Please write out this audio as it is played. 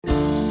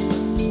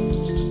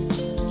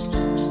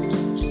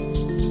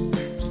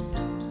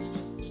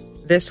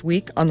This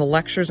week on the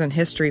Lectures in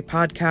History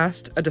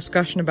podcast, a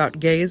discussion about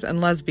gays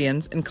and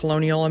lesbians in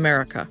colonial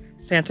America.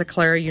 Santa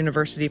Clara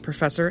University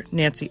professor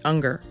Nancy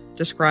Unger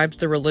describes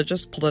the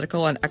religious,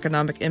 political, and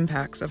economic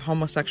impacts of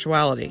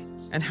homosexuality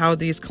and how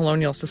these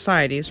colonial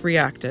societies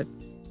reacted.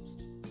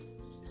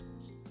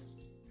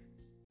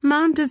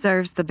 Mom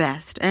deserves the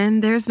best,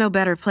 and there's no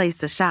better place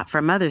to shop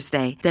for Mother's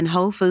Day than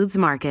Whole Foods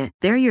Market.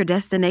 They're your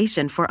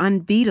destination for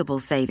unbeatable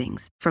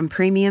savings, from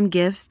premium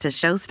gifts to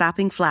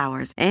show-stopping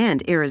flowers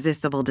and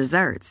irresistible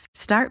desserts.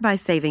 Start by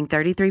saving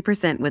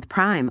 33% with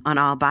Prime on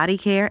all body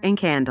care and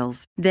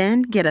candles.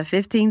 Then get a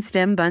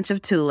 15-stem bunch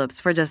of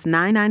tulips for just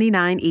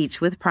 $9.99 each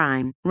with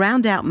Prime.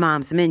 Round out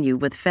Mom's menu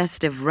with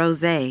festive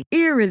rosé,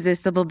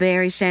 irresistible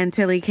berry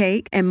chantilly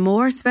cake, and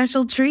more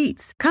special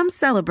treats. Come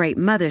celebrate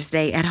Mother's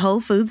Day at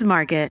Whole Foods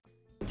Market.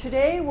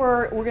 Today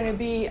we're going to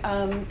be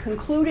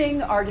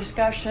concluding our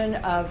discussion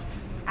of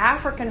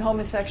African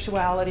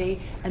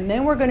homosexuality, and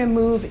then we're going to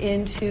move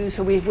into,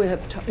 so we will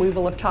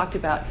have talked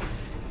about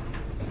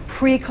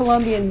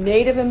pre-Columbian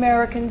Native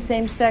American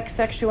same-sex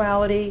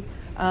sexuality.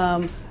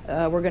 We're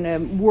going to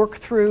work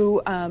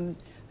through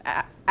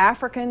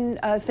African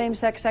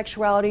same-sex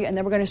sexuality, and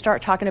then we're going to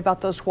start talking about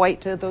those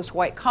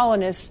white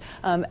colonists,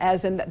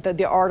 as in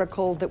the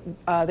article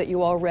that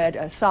you all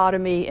read,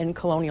 sodomy in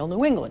colonial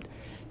New England.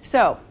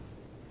 So,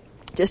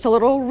 just a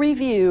little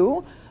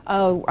review.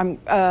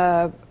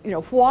 Why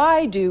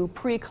do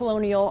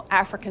pre-colonial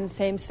African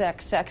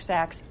same-sex sex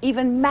acts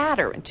even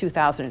matter in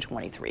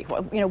 2023?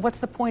 What's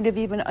the point of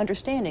even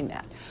understanding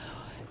that?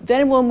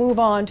 Then we'll move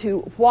on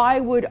to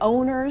why would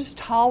owners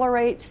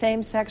tolerate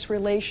same-sex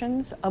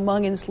relations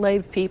among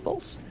enslaved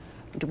peoples?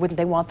 Wouldn't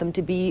they want them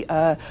to be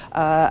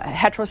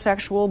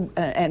heterosexual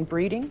and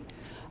breeding?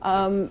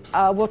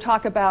 We'll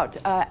talk about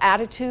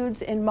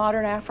attitudes in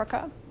modern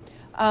Africa.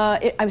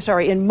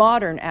 In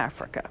modern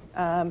Africa.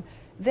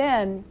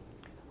 Then,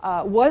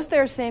 was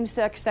there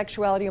same-sex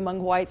sexuality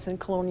among whites in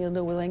colonial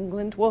New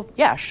England? Well,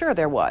 yeah, sure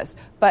there was.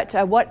 But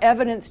what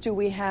evidence do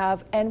we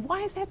have, and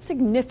why is that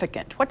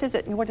significant? What does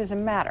it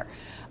matter?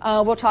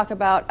 We'll talk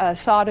about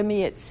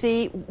sodomy at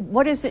sea.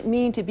 What does it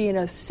mean to be in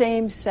a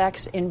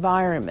same-sex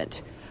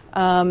environment?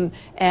 And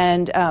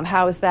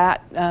how is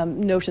that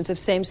notions of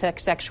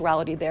same-sex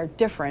sexuality there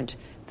different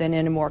than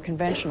in a more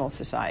conventional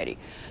society?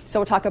 So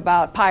we'll talk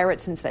about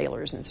pirates and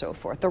sailors and so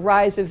forth, the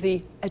rise of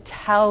the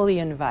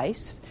Italian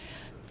vice.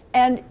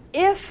 And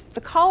if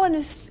the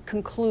colonists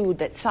conclude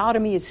that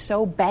sodomy is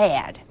so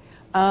bad,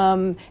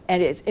 and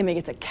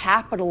it's a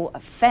capital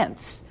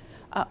offense,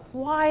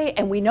 why,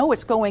 and we know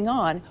what's going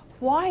on,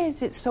 why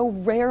is it so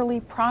rarely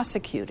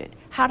prosecuted?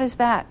 How does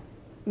that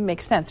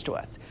make sense to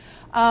us?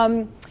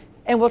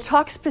 And we'll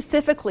talk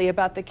specifically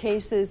about the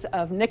cases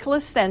of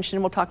Nicholas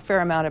Senchen. We'll talk a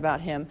fair amount about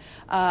him,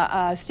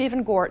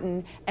 Stephen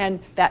Gorton, and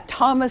that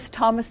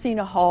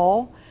Thomasina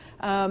Hall,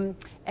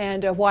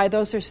 and why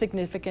those are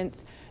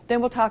significant. Then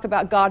we'll talk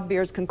about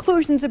Godbeer's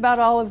conclusions about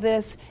all of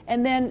this.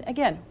 And then,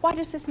 again, why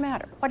does this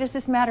matter? Why does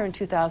this matter in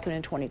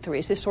 2023?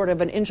 Is this sort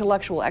of an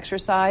intellectual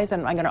exercise?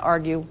 And I'm going to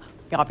argue,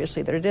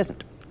 obviously, that it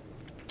isn't.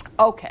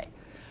 Okay.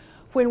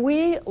 When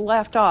we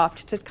left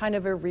off, just kind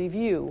of a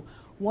review,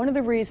 one of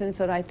the reasons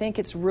that I think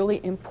it's really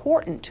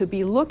important to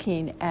be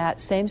looking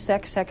at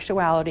same-sex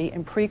sexuality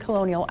in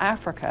pre-colonial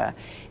Africa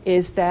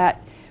is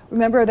that,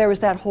 remember there was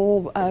that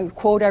whole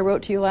quote I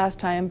wrote to you last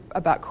time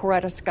about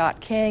Coretta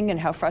Scott King and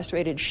how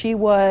frustrated she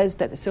was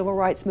that the civil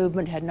rights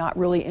movement had not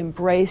really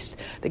embraced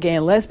the gay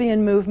and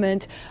lesbian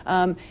movement.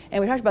 And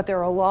we talked about there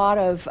are a lot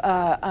of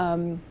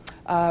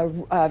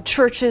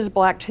churches,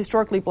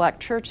 historically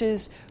black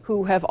churches,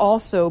 who have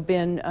also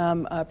been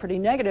pretty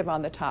negative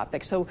on the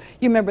topic. So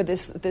you remember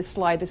this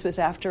slide. This was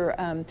after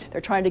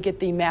they're trying to get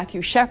the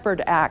Matthew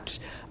Shepard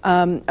Act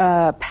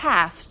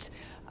passed.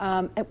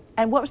 And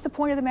what was the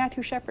point of the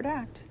Matthew Shepard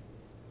Act?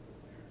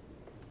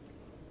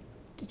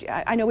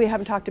 I know we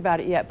haven't talked about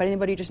it yet, but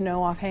anybody just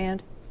know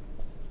offhand?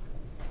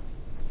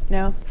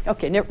 No?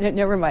 Okay,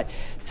 never mind.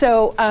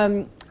 So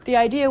the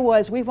idea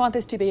was we want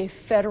this to be a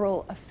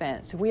federal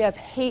offense. If we have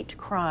hate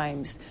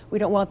crimes, we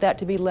don't want that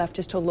to be left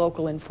just to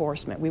local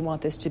enforcement. We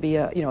want this to be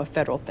a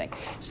federal thing.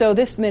 So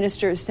this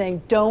minister is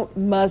saying, don't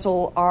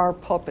muzzle our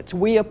pulpits.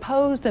 We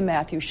oppose the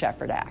Matthew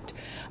Shepard Act.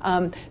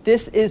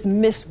 This is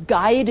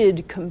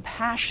misguided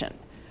compassion.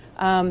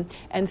 And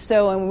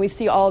when we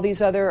see all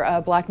these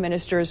other black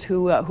ministers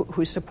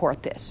who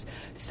support this.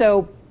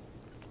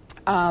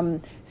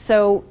 And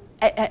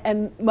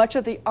much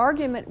of the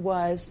argument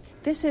was,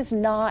 this is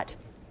not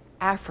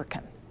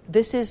African.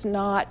 This is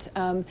not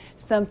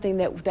something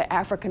that the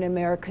African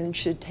Americans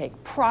should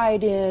take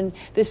pride in.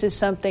 This is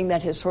something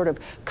that has sort of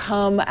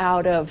come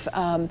out of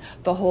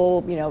the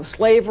whole,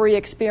 slavery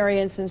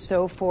experience and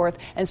so forth.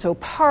 And so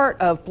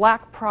part of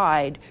black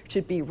pride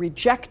should be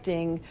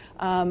rejecting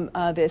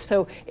this.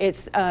 So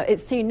it's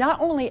seen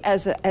not only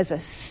as a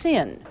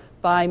sin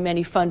by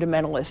many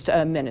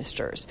fundamentalist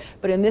ministers,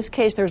 but in this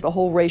case, there's the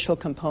whole racial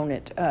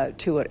component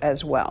to it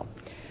as well.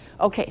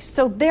 Okay,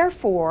 so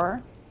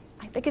therefore,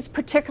 I think it's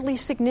particularly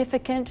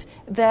significant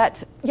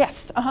that,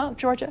 yes,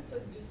 Georgia?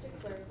 So just to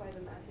clarify, the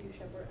Matthew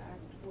Shepard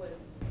Act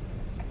was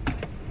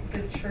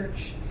the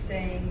church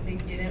saying they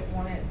didn't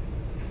want it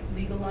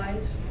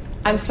legalized?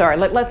 I'm sorry,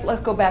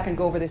 let's go back and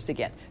go over this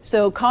again.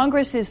 So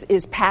Congress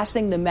is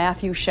passing the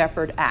Matthew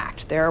Shepard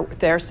Act.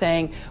 They're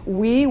saying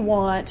we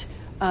want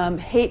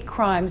hate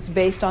crimes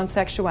based on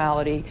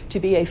sexuality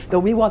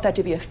we want that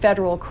to be a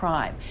federal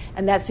crime.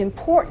 And that's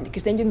important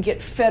because then you can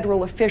get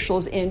federal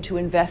officials in to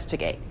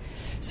investigate.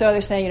 So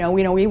they're saying,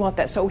 we want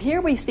that. So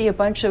here we see a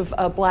bunch of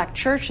black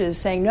churches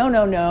saying,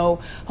 no,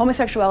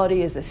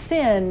 homosexuality is a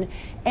sin,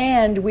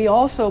 and we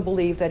also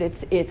believe that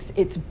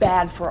it's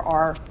bad for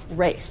our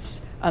race.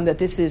 That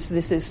this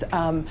is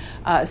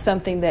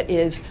something that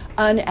is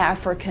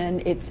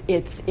un-African. It's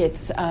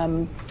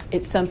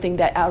something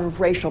that out of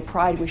racial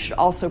pride we should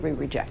also be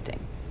rejecting.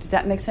 Does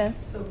that make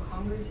sense? So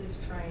Congress is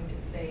trying to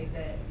say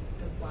that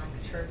the black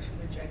church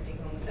rejecting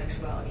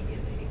homosexuality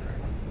is a hate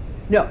crime?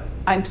 No,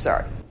 I'm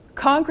sorry.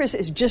 Congress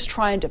is just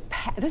trying to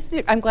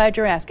I'm glad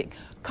you're asking.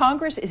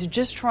 Congress is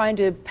just trying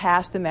to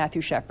pass the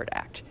Matthew Shepard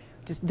Act.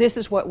 This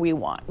is what we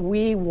want.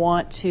 We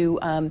want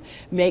to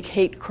make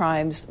hate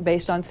crimes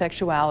based on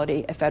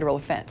sexuality a federal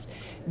offense.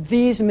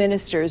 These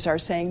ministers are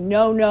saying,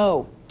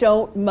 no,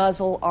 don't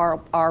muzzle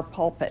our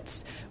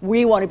pulpits.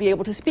 We want to be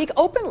able to speak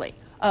openly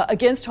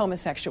against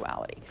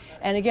homosexuality.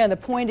 And again, the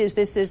point is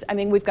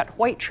we've got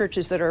white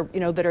churches that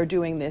are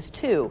doing this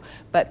too,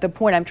 but the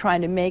point I'm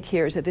trying to make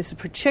here is that this is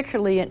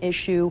particularly an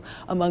issue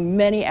among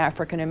many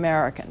African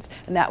Americans.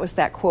 And that was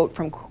that quote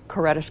from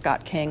Coretta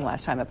Scott King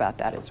last time about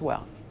that as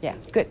well. Yeah,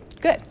 good,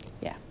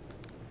 yeah.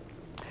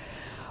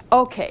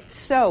 Okay,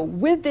 so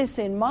with this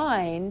in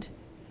mind,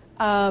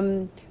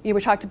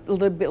 we talked a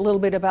little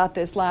bit about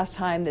this last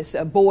time, this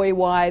boy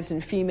wives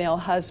and female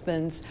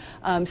husbands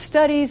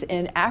studies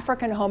in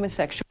African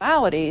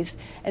homosexualities,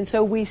 and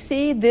so we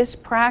see this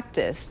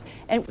practice,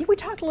 and we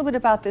talked a little bit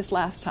about this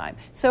last time.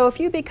 So if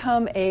you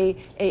become a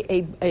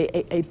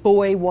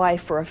boy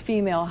wife or a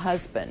female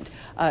husband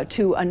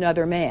to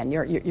another man,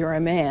 you're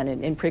a man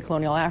in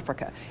pre-colonial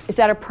Africa, is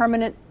that a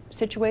permanent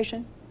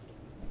situation?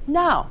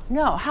 No.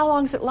 How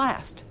long does it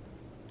last?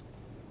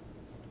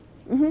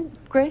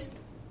 Grace?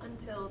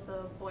 Until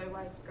the boy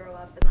wives grow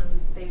up and then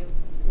they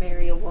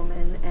marry a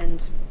woman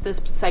and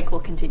this cycle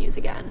continues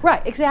again.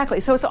 Right,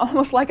 exactly. So it's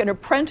almost like an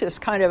apprentice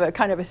kind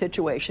of a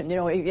situation,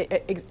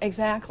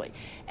 exactly.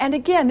 And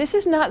again, this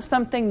is not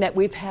something that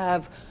we've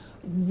have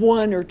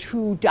one or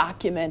two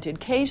documented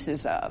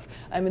cases of.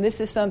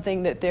 This is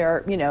something that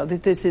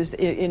that this is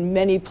in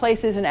many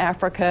places in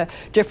Africa,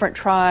 different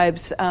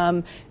tribes,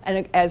 and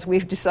as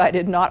we've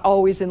decided, not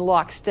always in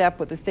lockstep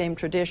with the same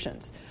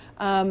traditions.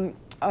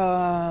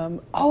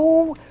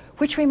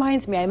 Which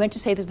reminds me, I meant to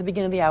say this at the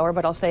beginning of the hour,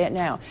 but I'll say it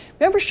now.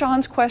 Remember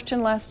Sean's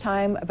question last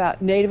time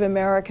about Native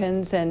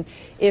Americans and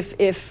if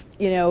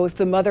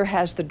the mother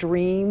has the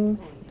dream?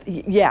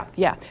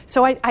 Yeah.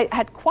 So I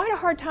had quite a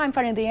hard time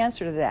finding the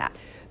answer to that.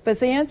 But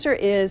the answer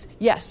is,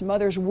 yes,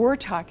 mothers were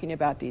talking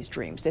about these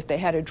dreams. If they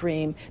had a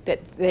dream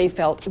that they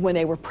felt when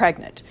they were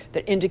pregnant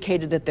that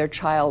indicated that their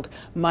child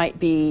might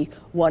be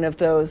one of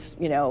those,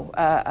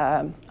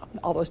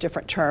 all those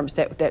different terms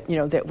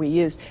that we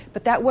use.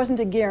 But that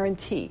wasn't a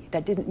guarantee.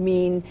 That didn't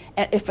mean,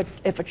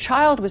 if a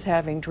child was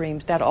having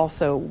dreams, that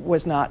also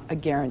was not a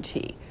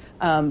guarantee.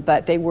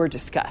 But they were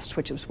discussed,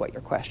 which is what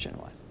your question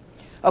was.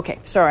 Okay,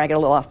 sorry, I got a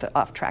little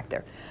off track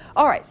there.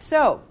 All right,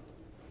 so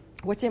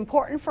what's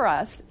important for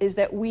us is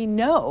that we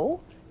know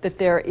that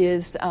there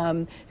is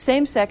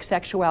same-sex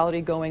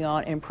sexuality going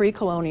on in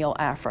pre-colonial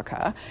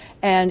Africa,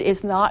 and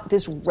it's not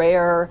this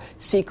rare,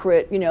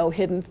 secret,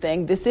 hidden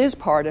thing. This is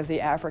part of the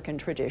African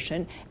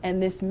tradition,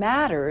 and this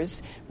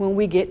matters when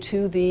we get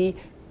to the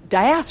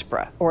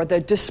diaspora or the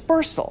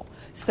dispersal.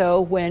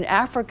 So when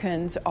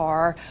Africans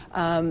are,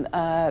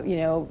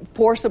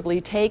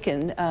 forcibly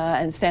taken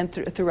and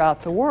sent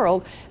throughout the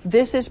world,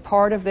 this is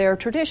part of their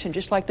tradition,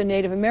 just like the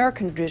Native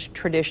American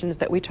traditions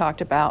that we talked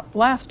about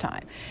last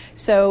time.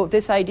 So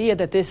this idea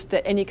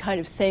that any kind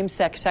of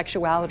same-sex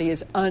sexuality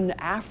is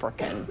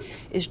un-African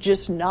is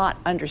just not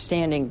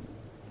understanding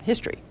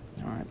history.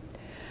 All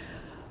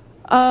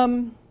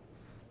right.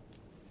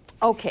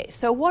 Okay,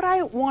 so what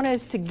I want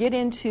us to get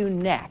into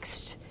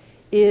next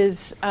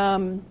is...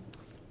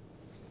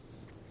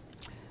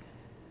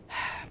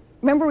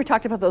 remember we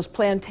talked about those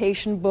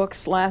plantation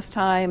books last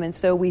time, and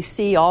so we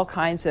see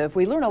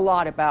we learn a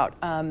lot about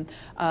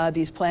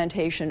these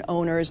plantation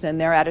owners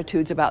and their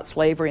attitudes about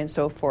slavery and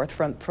so forth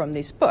from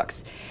these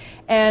books.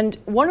 And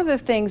one of the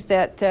things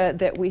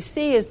that we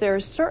see is there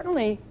is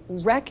certainly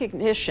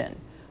recognition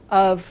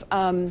of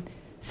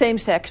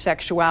same-sex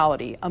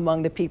sexuality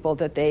among the people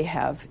that they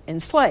have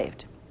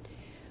enslaved.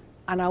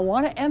 And I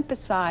want to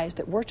emphasize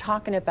that we're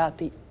talking about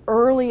the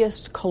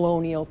earliest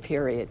colonial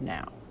period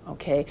now.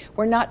 Okay,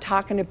 we're not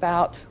talking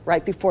about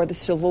right before the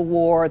Civil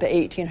War, the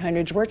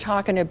 1800s. We're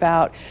talking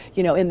about,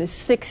 in the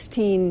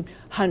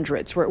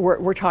 1600s.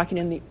 We're talking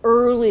in the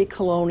early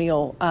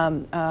colonial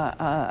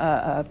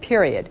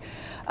period.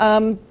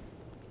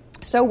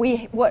 So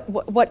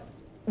what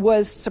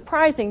was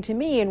surprising to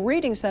me in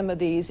reading some of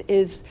these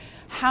is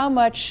how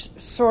much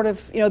sort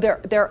of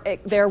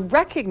they're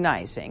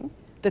recognizing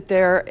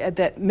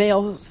that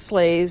male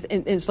slaves,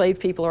 enslaved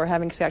people, are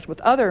having sex with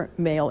other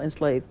male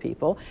enslaved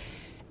people,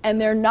 and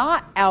they're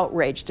not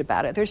outraged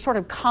about it. They're sort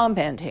of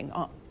commenting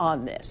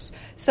on this.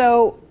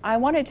 So I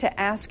wanted to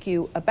ask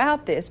you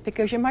about this,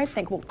 because you might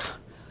think, well,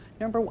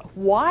 number one,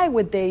 why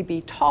would they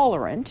be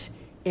tolerant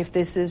if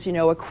this is,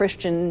 a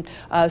Christian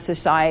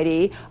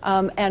society?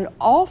 And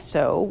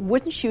also,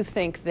 wouldn't you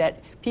think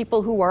that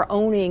people who are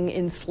owning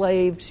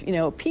enslaved,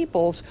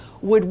 peoples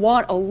would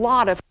want a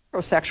lot of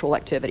heterosexual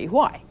activity?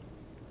 Why?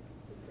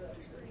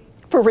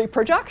 For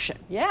reproduction,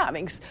 yeah. I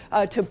mean,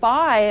 to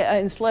buy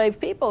enslaved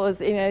people is,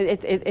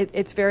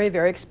 it's very,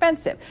 very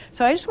expensive.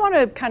 So I just want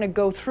to kind of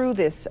go through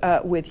this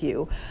with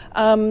you.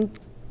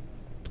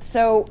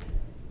 So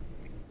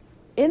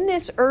in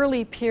this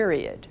early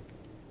period,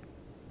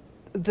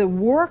 the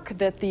work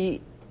that the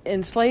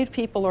enslaved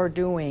people are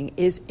doing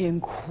is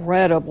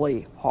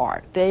incredibly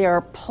hard. They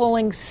are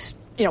pulling,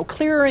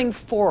 clearing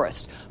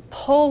forests,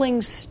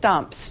 pulling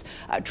stumps,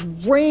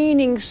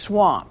 draining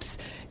swamps.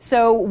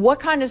 So what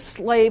kind of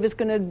slave is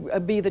going to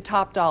be the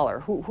top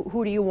dollar?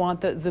 Who do you want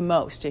the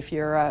most if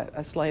you're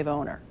a slave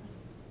owner?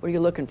 What are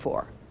you looking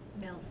for?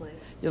 Male slaves.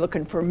 You're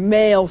looking for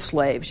male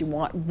slaves. You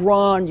want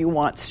brawn, you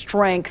want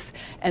strength.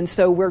 And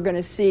so we're going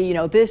to see,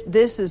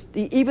 this is,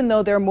 even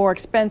though they're more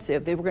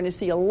expensive, we're going to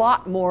see a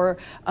lot more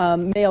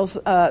male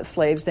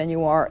slaves than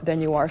you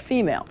are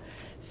female.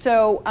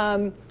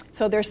 So,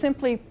 so they're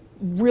simply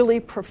really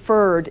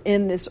preferred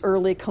in this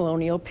early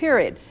colonial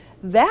period.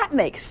 That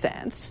makes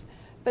sense.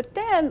 But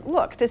then,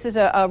 look, this is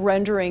a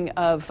rendering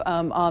of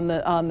on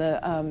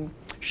the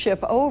ship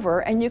over,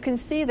 and you can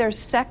see there's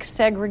sex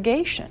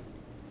segregation.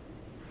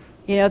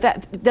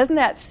 Doesn't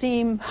that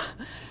seem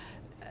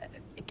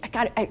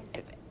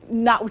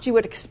not what you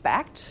would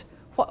expect?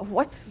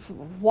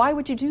 Why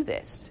would you do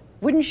this?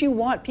 Wouldn't you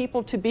want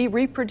people to be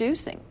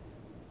reproducing?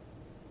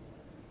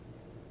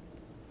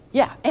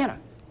 Yeah, Anna.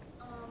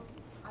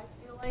 I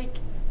feel like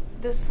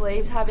the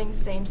slaves having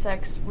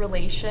same-sex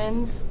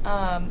relations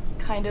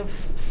kind of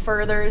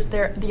furders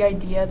the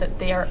idea that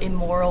they are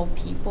immoral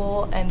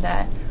people and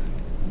that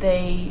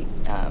they're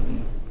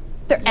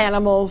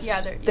animals.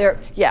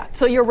 Yeah,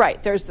 So you're right.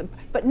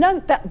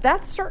 But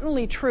that's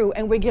certainly true,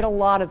 and we get a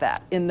lot of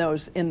that in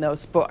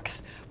those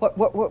books. What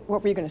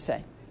were you going to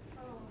say?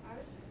 I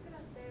was just going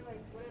to say,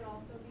 would it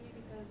also be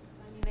because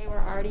they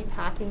were already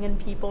packing in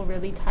people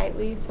really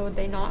tightly, so would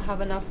they not have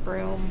enough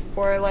room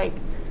for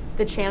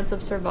the chance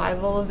of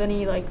survival of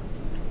any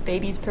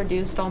babies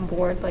produced on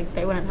board?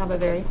 They wouldn't have a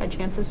very high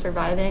chance of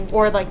surviving,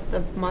 or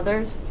the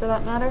mothers for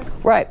that matter.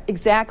 Right,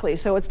 exactly.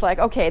 So it's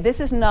okay, this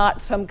is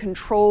not some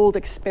controlled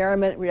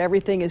experiment where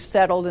everything is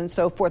settled and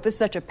so forth. This is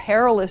such a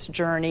perilous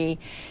journey.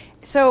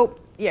 So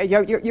yeah,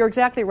 you're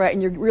exactly right,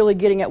 and you're really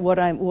getting at what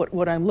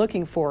I'm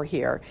looking for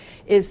here,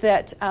 is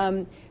that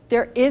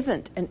there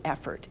isn't an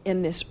effort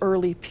in this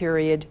early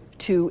period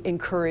to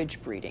encourage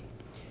breeding.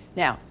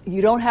 Now,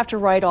 you don't have to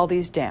write all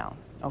these down.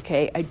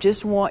 Okay, I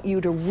just want you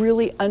to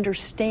really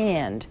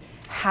understand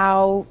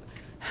how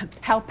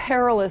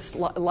perilous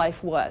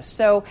life was.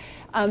 So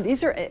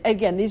these are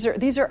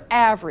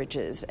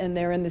averages, and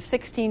they're in the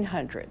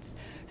 1600s.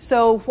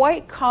 So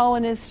white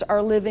colonists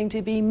are living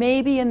to be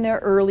maybe in their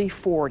early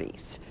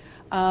 40s,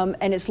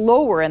 and it's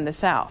lower in the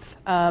South.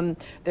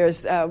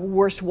 There's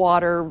worse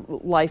water,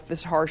 life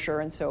is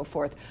harsher, and so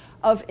forth.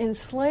 Of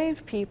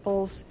enslaved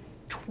peoples,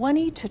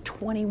 20 to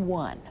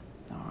 21.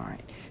 All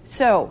right,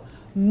 so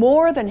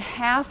more than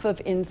half of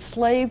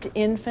enslaved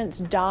infants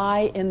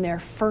die in their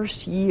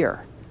first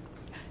year.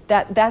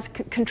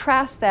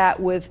 Contrast that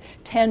with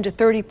 10 to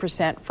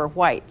 30% for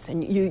whites,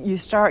 and you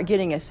start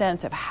getting a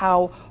sense of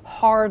how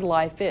hard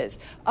life is.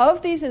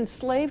 Of these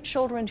enslaved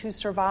children who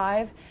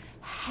survive,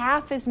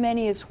 half as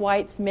many as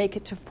whites make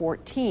it to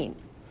 14.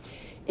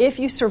 If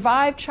you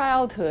survive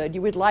childhood,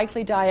 you would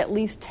likely die at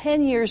least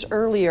 10 years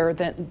earlier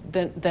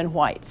than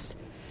whites.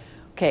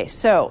 Okay,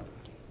 so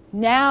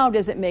now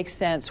does it make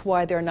sense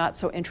why they're not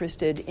so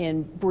interested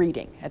in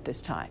breeding at this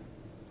time?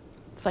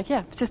 It's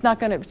it's just not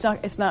going to.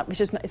 It's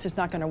just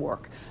not going to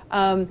work.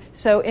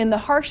 So in the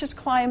harshest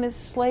climates,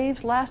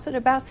 slaves lasted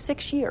about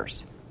 6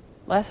 years.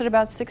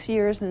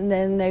 And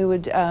then they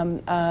would,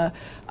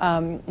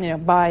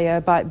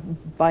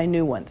 buy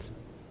new ones.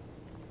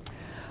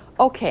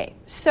 Okay,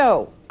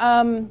 so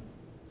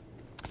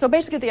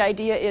basically the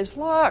idea is,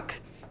 look,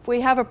 if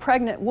we have a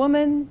pregnant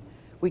woman,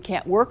 we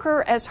can't work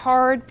her as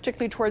hard,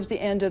 particularly towards the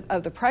end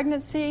of the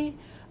pregnancy.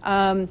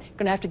 Going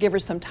to have to give her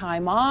some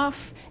time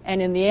off,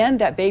 and in the end,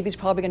 that baby's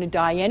probably going to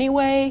die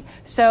anyway.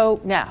 So,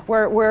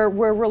 we're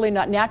really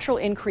not. Natural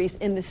increase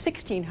in the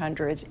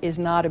 1600s is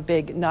not a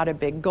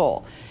big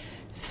goal.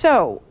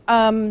 So,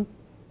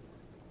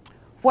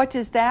 what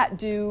does that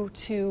do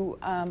to?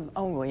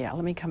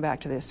 Let me come back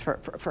to this for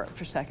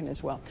a second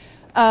as well.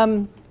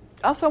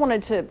 Also,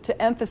 wanted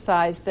to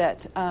emphasize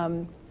that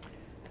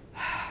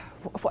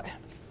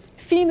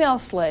female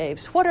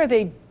slaves. What are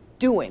they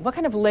doing? What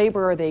kind of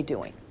labor are they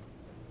doing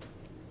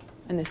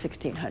in the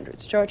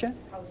 1600s, Georgia?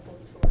 Household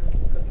chores,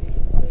 cooking,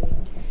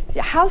 cleaning.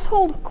 Yeah,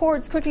 household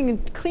chores, cooking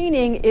and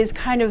cleaning is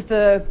kind of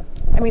the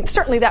I mean,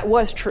 certainly that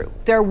was true.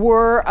 There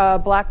were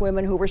black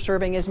women who were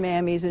serving as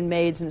mammies and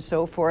maids and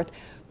so forth.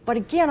 But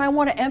again, I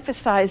want to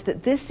emphasize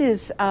that this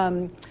is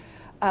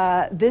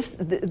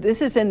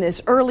this is in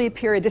this early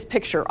period. This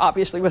picture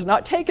obviously was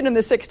not taken in the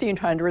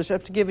 1600s.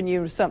 I've given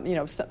you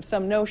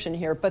some notion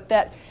here, but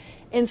that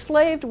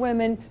enslaved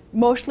women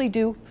mostly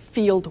do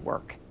field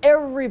work.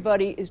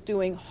 Everybody is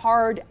doing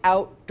hard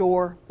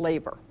outdoor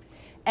labor,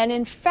 and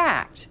in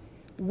fact,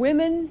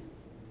 women.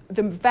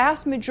 The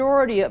vast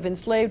majority of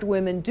enslaved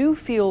women do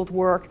field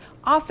work,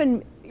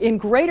 often in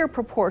greater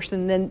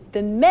proportion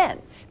than men,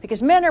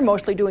 because men are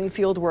mostly doing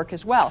field work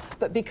as well.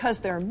 But because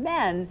they're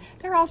men,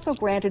 they're also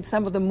granted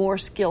some of the more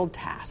skilled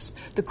tasks.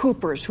 The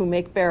coopers who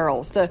make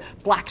barrels, the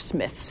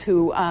blacksmiths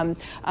who,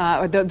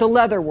 the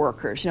leather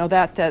workers,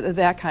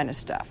 that kind of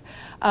stuff.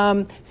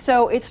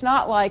 So it's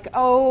not like,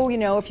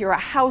 if you're a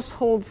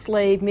household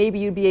slave, maybe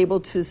you'd be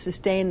able to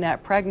sustain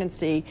that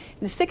pregnancy.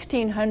 In the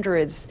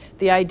 1600s,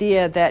 the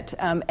idea that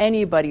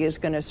anybody is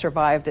going to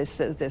survive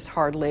this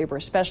hard labor,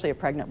 especially a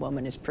pregnant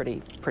woman, is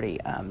pretty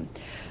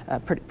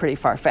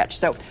far-fetched.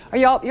 So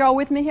you're all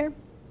with me here?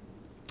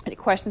 Any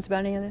questions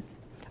about any of this?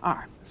 All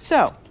right.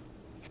 So,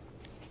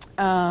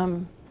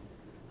 all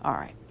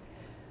right.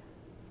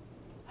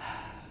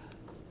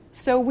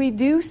 So we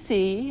do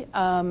see.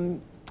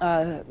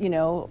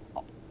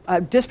 A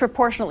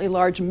disproportionately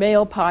large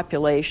male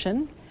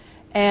population,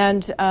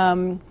 and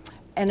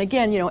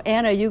again,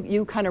 Anna,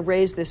 you kind of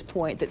raised this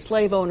point that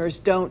slave owners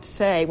don't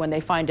say when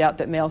they find out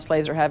that male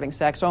slaves are having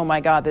sex, oh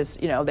my God, this,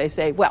 they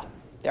say, well,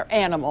 they're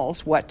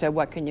animals. What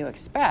can you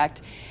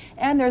expect?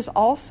 And there's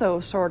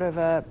also sort of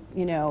a,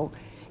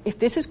 if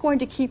this is going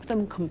to keep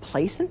them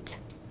complacent.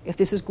 If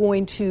this is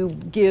going to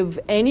give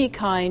any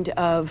kind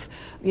of,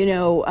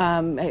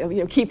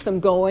 keep them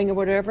going or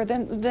whatever,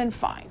 then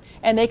fine.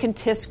 And they can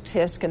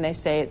tisk, and they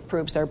say it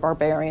proves they're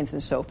barbarians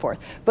and so forth.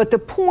 But the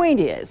point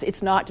is,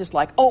 it's not just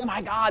like, oh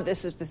my God,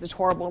 this is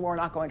horrible, and we're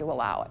not going to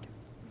allow it.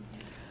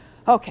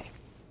 Okay.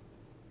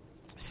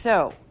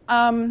 So,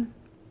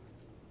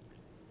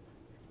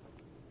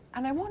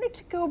 and I wanted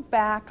to go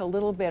back a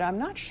little bit. I'm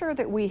not sure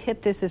that we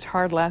hit this as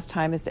hard last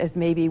time as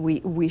maybe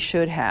we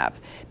should have.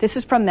 This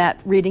is from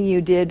that reading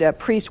you did,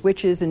 Priests,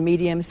 Witches, and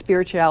Mediums,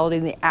 Spirituality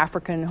in the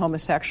African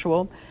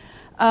Homosexual.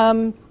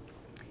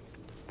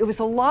 It was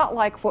a lot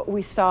like what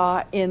we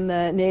saw in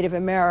the Native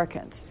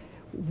Americans.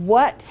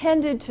 What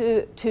tended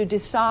to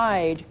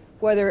decide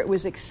whether it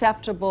was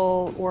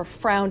acceptable or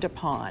frowned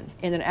upon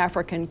in an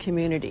African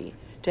community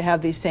to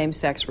have these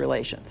same-sex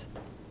relations?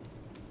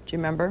 Do you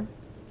remember?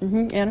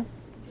 Mm-hmm. Anna?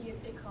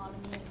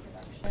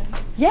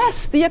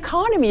 Yes, the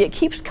economy. It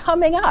keeps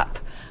coming up.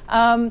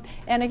 And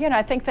again,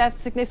 I think that's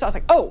significant. I was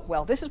like, oh,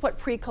 well, this is what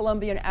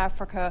pre-Columbian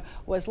Africa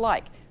was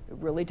like. It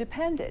really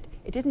depended.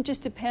 It didn't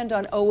just depend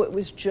on, it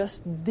was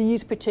just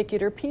these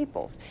particular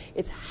peoples.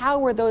 It's how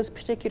were those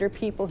particular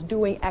peoples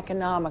doing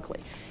economically.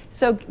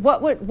 So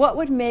what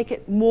would make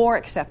it more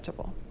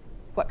acceptable?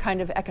 What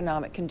kind of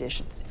economic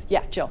conditions?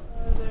 Yeah, Jill.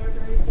 They were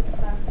very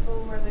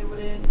successful where they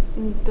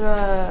wouldn't,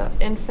 the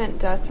infant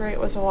death rate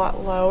was a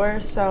lot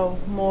lower, so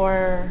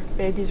more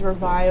babies were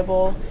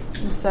viable,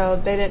 and so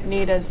they didn't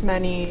need as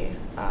many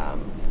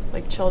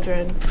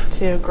children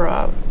to grow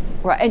up.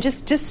 Right, and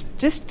just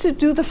to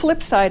do the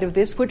flip side of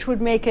this, which would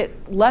make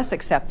it less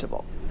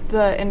acceptable.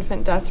 The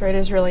infant death rate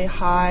is really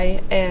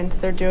high, and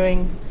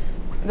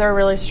they're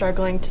really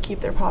struggling to keep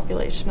their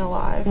population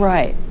alive.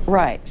 Right,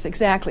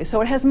 exactly.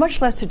 So it has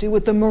much less to do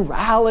with the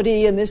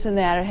morality and this and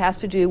that. It has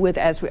to do with,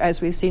 as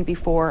we've seen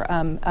before,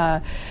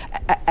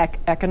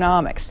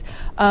 economics.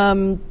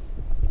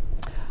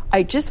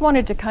 I just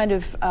wanted to kind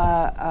of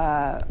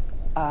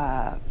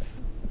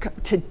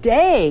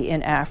today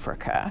in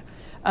Africa.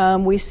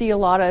 We see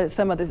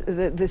some of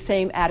the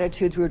same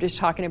attitudes we were just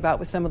talking about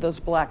with some of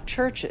those black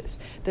churches,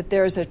 that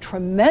there's a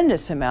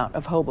tremendous amount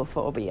of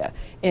homophobia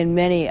in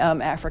many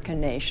African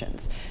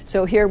nations.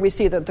 So here we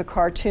see the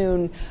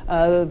cartoon,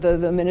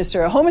 the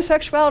minister,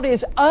 homosexuality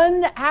is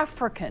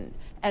un-African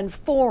and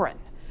foreign.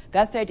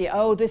 That's the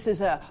idea. This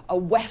is a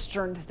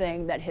Western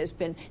thing that has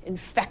been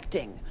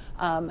infecting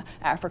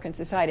African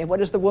society.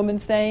 What is the woman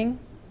saying?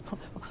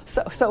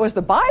 So is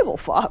the Bible,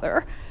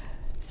 Father.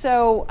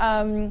 So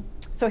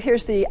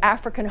here's the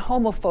African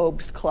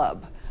Homophobes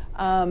Club.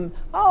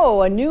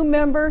 A new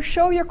member,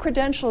 show your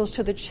credentials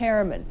to the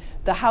chairman.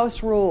 The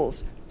house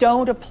rules.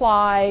 Don't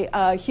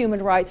apply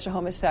human rights to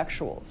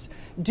homosexuals.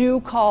 Do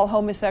call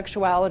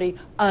homosexuality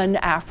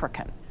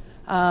un-African.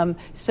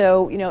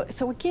 So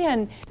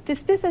again,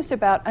 this business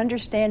about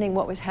understanding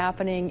what was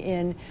happening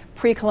in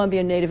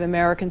pre-Columbian Native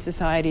American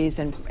societies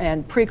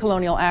and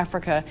pre-colonial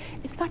Africa,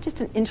 it's not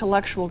just an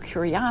intellectual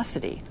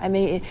curiosity. I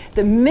mean,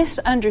 the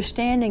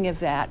misunderstanding of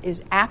that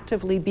is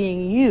actively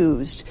being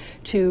used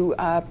to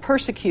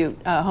persecute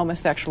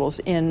homosexuals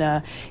in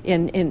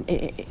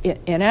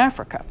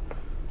Africa.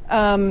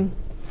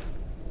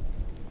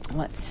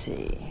 Let's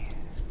see.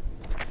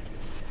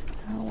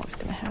 I was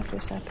going to have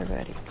this at the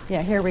ready.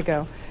 Yeah, here we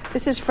go.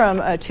 This is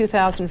from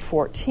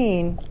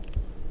 2014.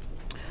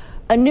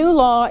 A new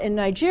law in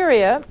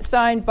Nigeria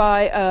signed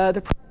by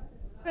the President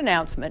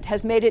announcement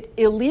has made it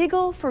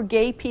illegal for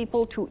gay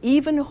people to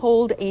even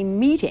hold a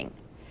meeting.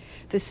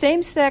 The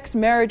Same-Sex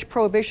Marriage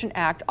Prohibition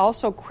Act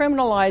also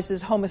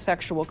criminalizes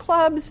homosexual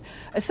clubs,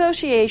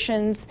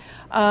 associations,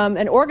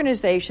 and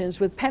organizations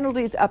with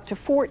penalties up to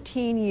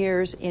 14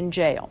 years in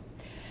jail.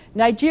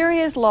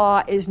 Nigeria's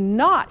law is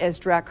not as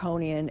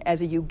draconian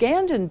as a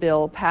Ugandan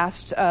bill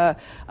passed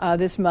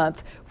this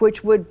month,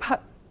 which would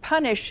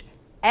punish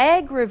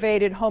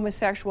aggravated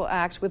homosexual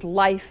acts with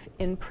life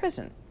in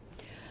prison.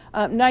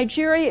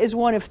 Nigeria is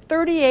one of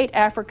 38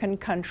 African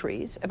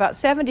countries, about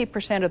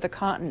 70% of the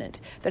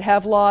continent, that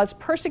have laws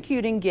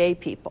persecuting gay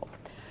people.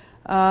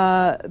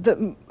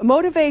 The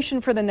motivation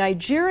for the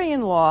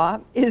Nigerian law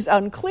is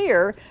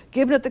unclear,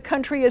 given that the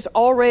country is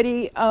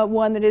already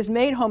one that has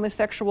made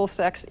homosexual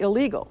sex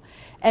illegal.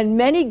 And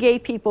many gay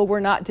people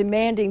were not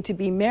demanding to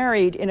be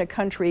married in a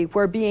country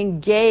where being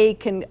gay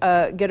can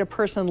get a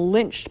person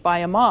lynched by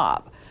a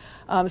mob.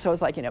 So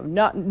it's like,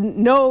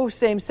 no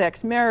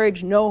same-sex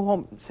marriage,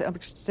 no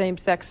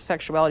same-sex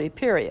sexuality,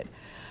 period.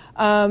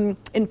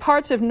 In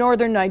parts of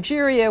northern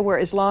Nigeria, where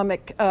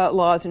Islamic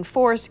law is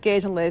enforced,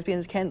 gays and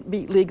lesbians can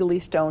be legally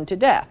stoned to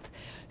death.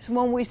 So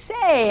when we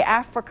say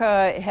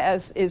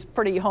Africa is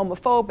pretty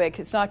homophobic,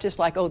 it's not just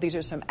like, these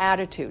are some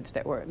attitudes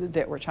that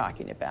we're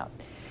talking about.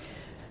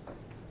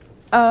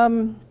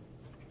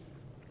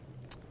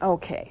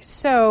 Okay,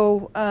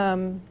 so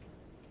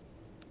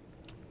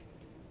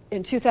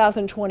in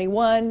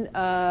 2021, the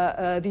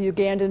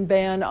Ugandan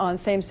ban on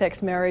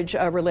same-sex marriage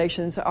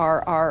relations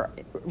are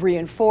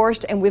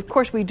reinforced, and of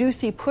course we do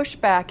see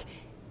pushback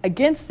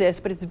against this,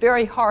 but it's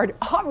very hard,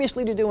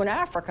 obviously, to do in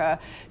Africa.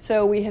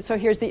 So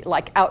here's the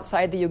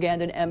outside the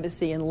Ugandan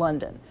embassy in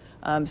London.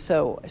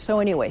 So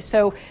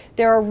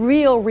there are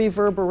real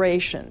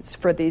reverberations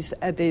for these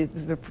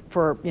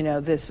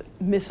this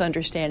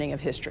misunderstanding of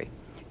history.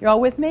 You're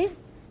all with me?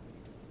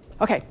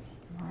 Okay.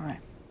 All right.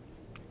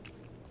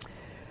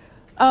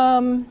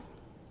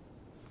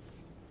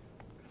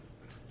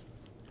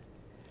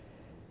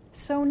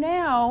 So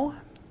now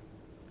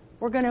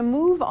we're going to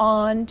move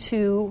on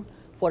to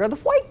what are the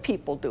white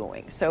people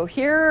doing. So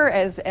here,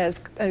 as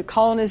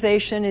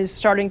colonization is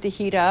starting to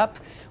heat up,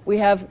 we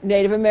have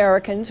Native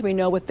Americans. We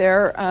know what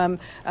their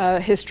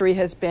history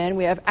has been.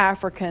 We have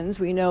Africans.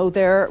 We know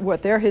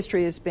what their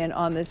history has been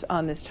on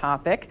this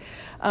topic.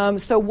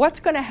 So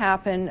what's going to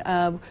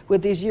happen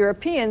with these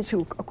Europeans,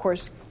 who, of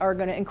course, are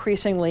going to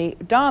increasingly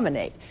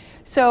dominate?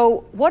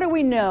 So what do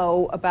we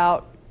know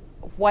about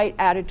white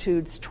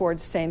attitudes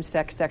towards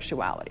same-sex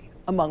sexuality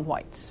among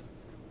whites?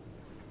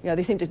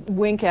 They seem to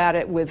wink at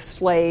it with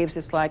slaves.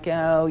 It's like,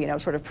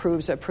 sort of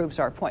proves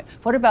our point.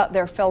 What about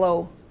their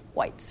fellow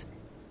whites?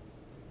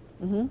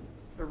 Mm-hmm.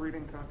 The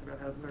reading talked about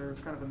how there's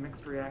kind of a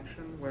mixed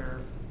reaction where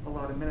a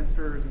lot of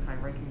ministers and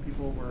high-ranking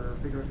people were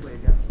vigorously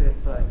against it,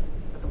 but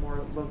at the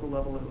more local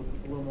level it was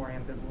a little more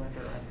ambivalent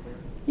or unclear.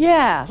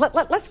 Yeah,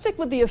 let's stick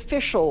with the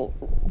official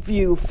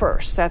view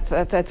first. That's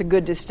a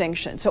good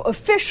distinction. So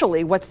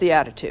officially, what's the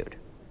attitude?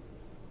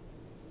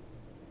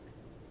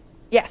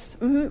 Yes.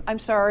 Mm-hmm. I'm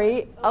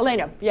sorry,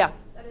 Elena. Yeah.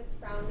 That it's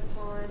frowned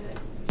upon.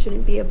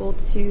 Shouldn't be able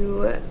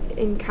to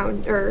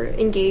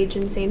engage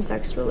in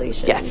same-sex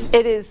relations. Yes,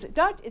 it is.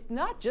 It's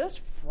not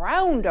just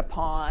frowned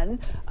upon.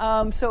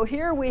 So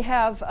here we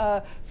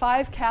have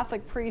 5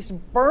 Catholic priests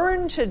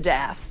burned to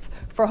death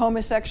for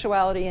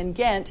homosexuality in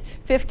Ghent,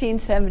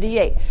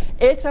 1578.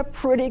 It's a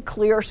pretty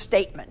clear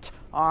statement.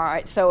 All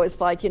right, so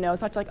it's like,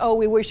 it's not like,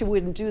 we wish you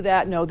wouldn't do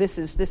that. No, this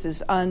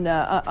is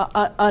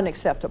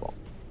unacceptable.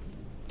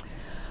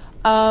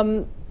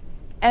 And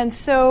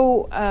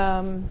so,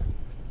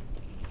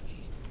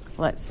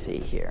 let's see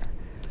here.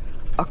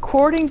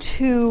 According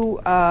to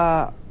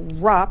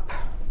Rupp,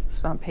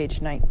 it's on page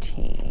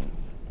 19.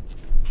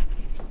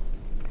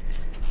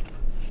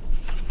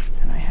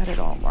 And I had it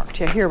all marked.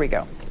 Yeah, here we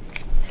go.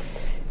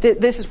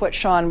 This is what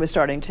Sean was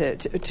starting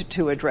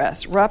to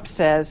address. Rupp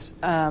says,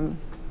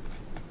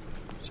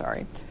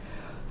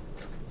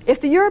 if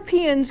the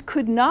Europeans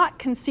could not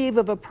conceive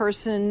of a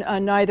person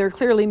neither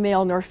clearly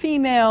male nor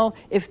female,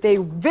 if they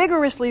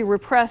vigorously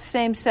repressed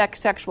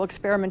same-sex sexual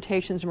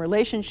experimentations and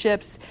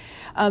relationships,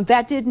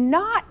 that did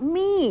not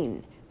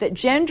mean that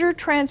gender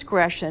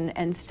transgression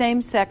and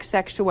same-sex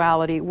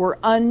sexuality were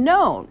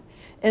unknown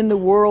in the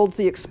world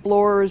the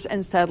explorers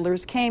and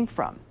settlers came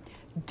from.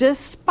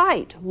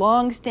 Despite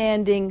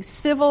long-standing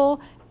civil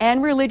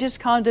and religious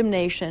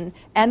condemnation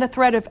and the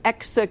threat of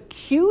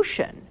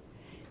execution,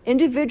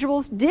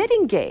 individuals did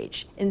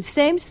engage in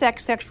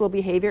same-sex sexual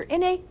behavior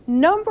in a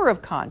number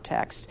of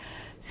contexts,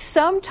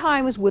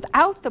 sometimes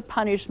without the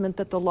punishment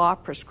that the law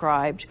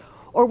prescribed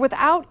or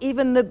without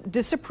even the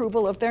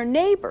disapproval of their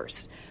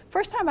neighbors.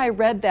 First time I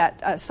read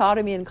that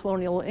sodomy in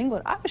colonial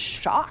England, I was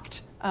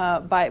shocked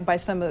by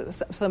some of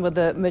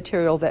the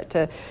material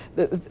that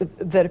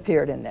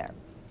appeared in there.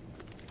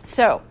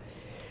 So,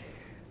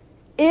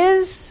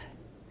 is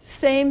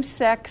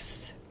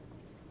same-sex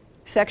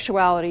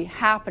sexuality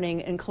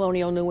happening in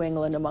colonial New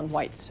England among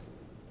whites?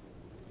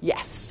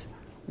 Yes.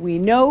 We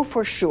know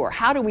for sure.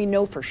 How do we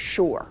know for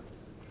sure?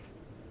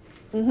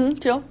 Mm-hmm.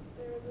 Jill?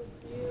 There's a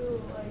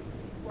few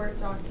court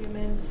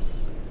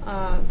documents?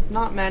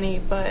 Not many,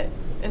 but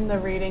in the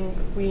reading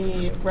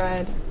we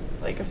read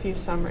like a few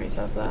summaries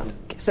of them.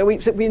 So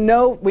we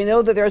know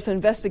that there's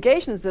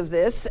investigations of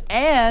this,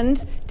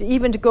 and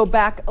to go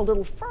back a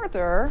little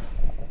further,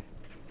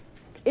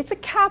 it's a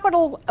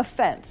capital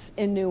offense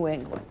in New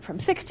England. From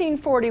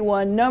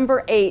 1641,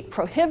 number 8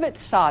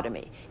 prohibits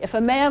sodomy. If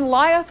a man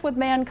lieth with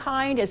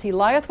mankind as he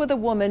lieth with a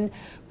woman,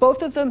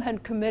 both of them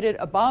had committed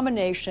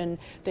abomination.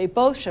 They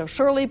both shall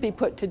surely be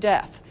put to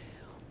death.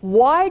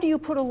 Why do you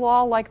put a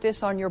law like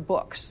this on your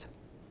books?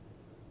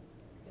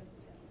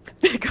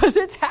 Because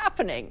it's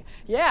happening.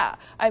 Yeah.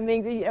 I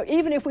mean,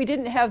 even if we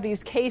didn't have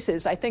these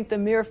cases, I think the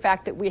mere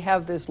fact that we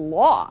have this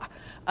law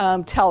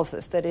tells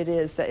us that it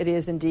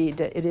is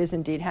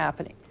indeed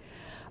happening.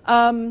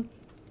 And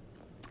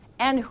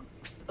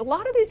a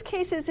lot of these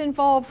cases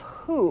involve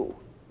who?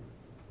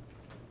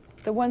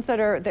 The ones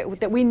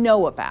that we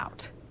know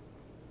about.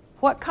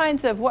 What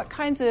kinds of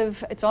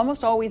it's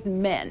almost always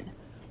men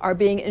are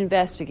being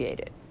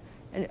investigated.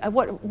 And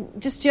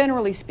just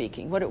generally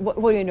speaking, what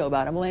do you know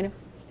about them, Elena?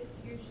 It's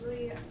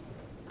usually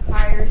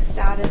higher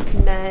status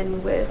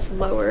men with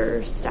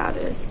lower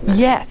status men.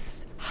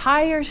 Yes,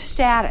 higher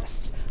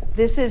status.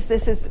 This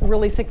is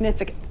really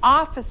significant.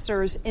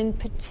 Officers in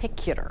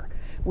particular,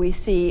 we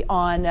see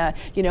on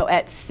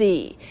at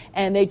sea,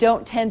 and they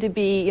don't tend to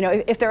be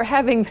if they're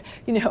having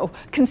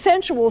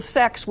consensual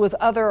sex with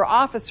other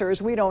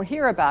officers, we don't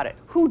hear about it.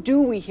 Who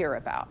do we hear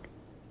about?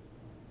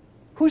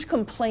 Who's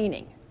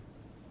complaining?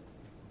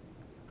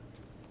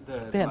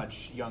 The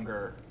much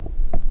younger,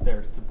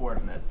 their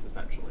subordinates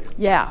essentially.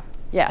 Yeah,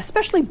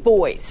 especially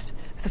boys.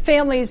 The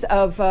families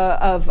of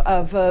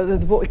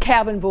the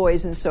cabin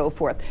boys and so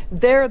forth,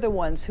 they're the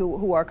ones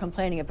who are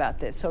complaining about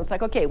this. So it's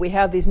like, okay, we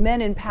have these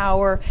men in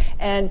power,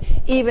 and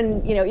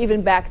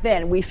even back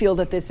then, we feel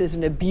that this is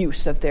an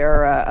abuse of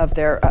their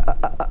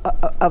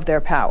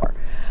power.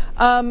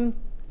 Now,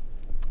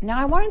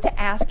 I wanted to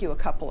ask you a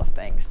couple of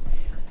things.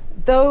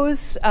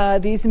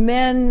 These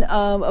men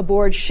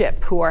aboard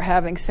ship who are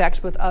having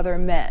sex with other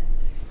men.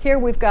 Here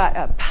we've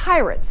got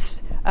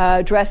pirates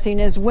dressing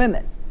as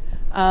women.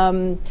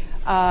 And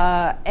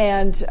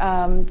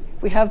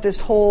we have this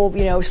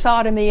whole,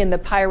 sodomy in the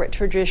pirate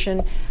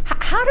tradition.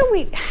 How do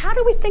we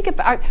think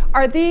about?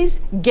 Are these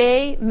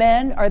gay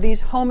men? Are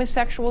these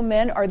homosexual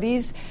men? Are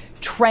these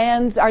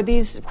trans? Are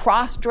these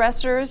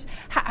cross-dressers?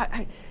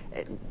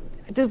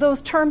 Do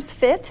those terms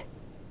fit?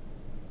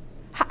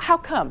 How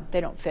come they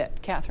don't fit,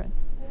 Catherine?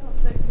 I don't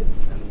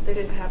think they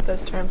didn't have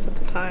those terms at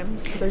the time,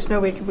 so there's no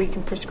way we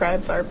can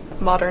prescribe our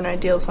modern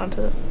ideals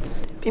onto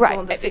people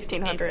in the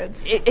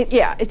 1600s.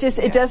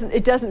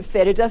 It doesn't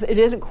fit. It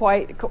isn't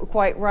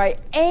quite right.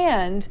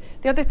 And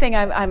the other thing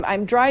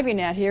I'm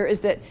driving at here is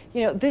that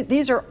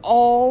these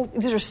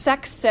are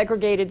sex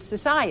segregated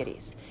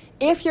societies.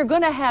 If you're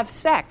going to have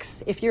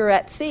sex, if you're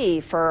at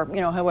sea for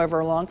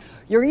however long,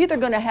 you're either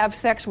going to have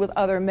sex with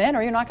other men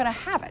or you're not going to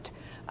have it.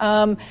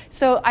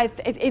 So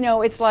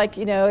it's like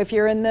if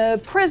you're in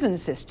the prison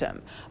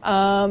system,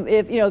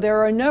 if there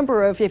are a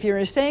number of, if you're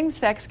in a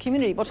same-sex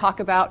community, we'll talk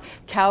about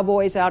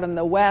cowboys out in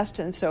the West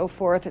and so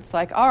forth. It's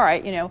like, all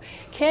right,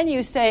 can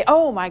you say,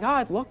 oh my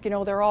God, look,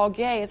 they're all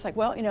gay? It's like,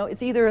 well,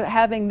 it's either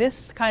having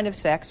this kind of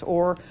sex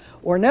or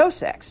no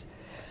sex.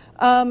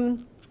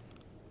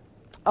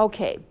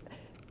 Okay,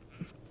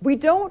 we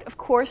don't, of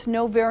course,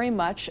 know very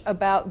much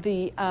about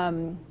the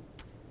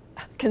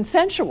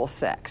consensual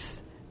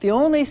sex. The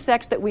only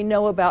sex that we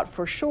know about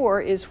for sure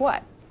is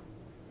what?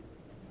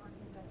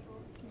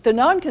 The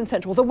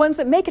non-consensual, the ones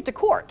that make it to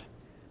court.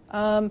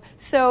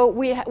 So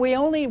we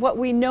only, what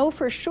we know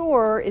for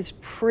sure is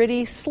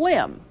pretty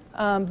slim,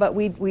 but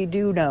we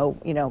do know,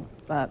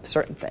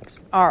 certain things.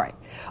 All right.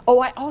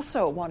 Oh, I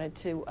also wanted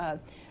to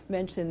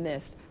mention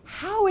this.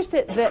 How is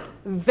it that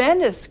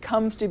Venice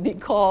comes to be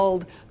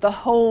called the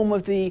home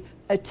of the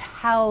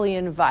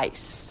Italian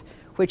vice,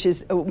 which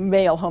is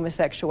male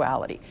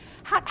homosexuality?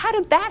 How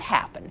did that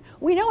happen?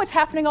 We know it's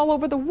happening all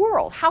over the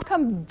world. How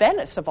come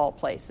Venice, of all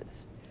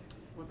places?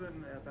 Wasn't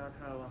it about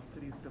how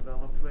cities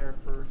developed there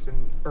first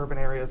and urban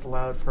areas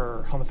allowed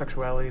for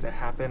homosexuality to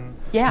happen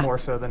more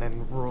so than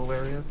in rural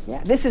areas?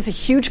 Yeah, this is a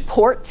huge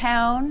port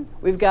town.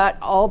 We've got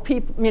all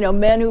people,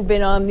 men who've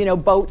been on,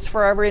 boats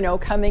forever,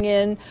 coming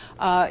in.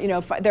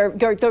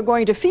 They're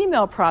going to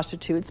female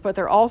prostitutes, but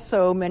they're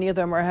also, many of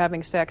them are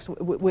having sex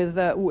with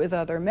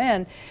other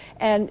men.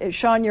 And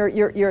Sean,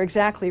 you're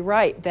exactly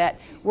right that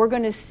we're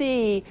going to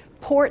see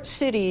port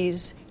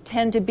cities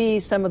tend to be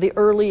some of the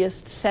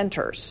earliest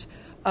centers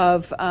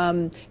of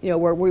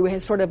where we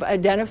sort of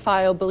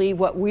identifiably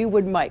what we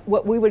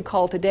would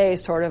call today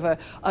sort of a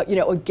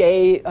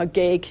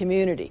gay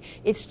community.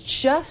 It's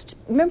just,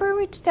 remember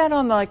we said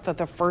on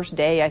the first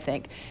day, I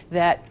think,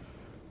 that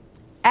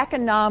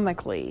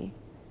economically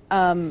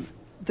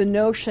the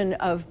notion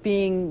of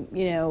being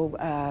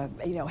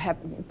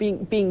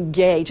being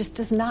gay just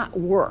does not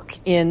work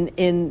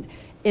in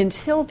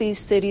until these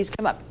cities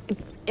come up.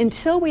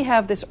 Until we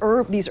have these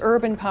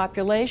urban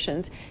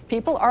populations,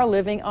 people are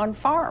living on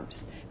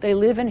farms. They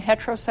live in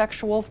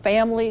heterosexual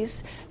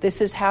families.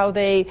 This is how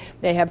they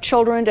have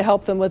children to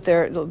help them with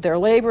their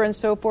labor and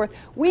so forth.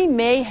 We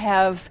may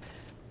have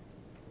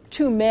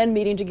two men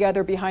meeting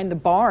together behind the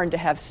barn to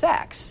have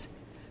sex,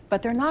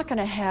 but they're not going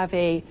to have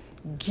a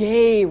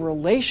gay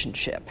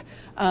relationship.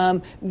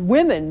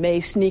 Women may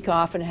sneak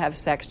off and have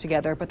sex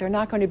together, but they're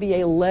not going to be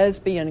a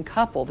lesbian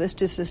couple. This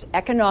just is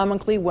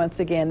economically, once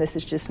again, this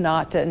is just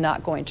not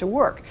going to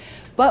work.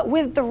 But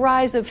with the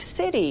rise of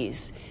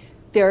cities,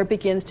 there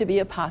begins to be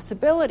a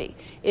possibility.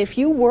 If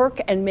you work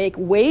and make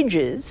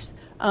wages,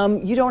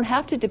 you don't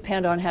have to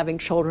depend on having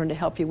children to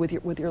help you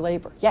with your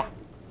labor. Yeah.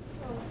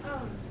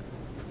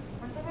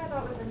 One thing I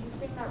thought was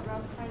interesting that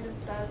Rupp kind of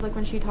says, like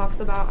when she talks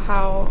about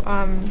how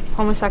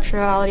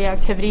homosexuality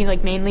activity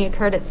like mainly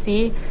occurred at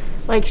sea,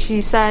 like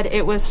she said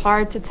it was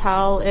hard to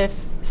tell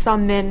if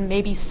some men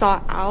maybe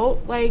sought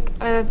out like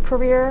a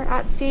career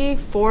at sea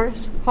for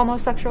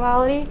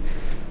homosexuality.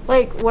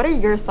 Like, what are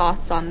your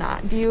thoughts on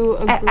that? Do you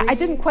agree? I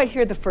didn't quite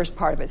hear the first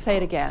part of it. Say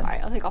it again. Sorry,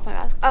 I'll take off my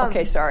mask.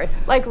 Okay, sorry.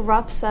 Like,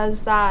 Rupp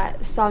says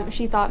that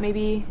she thought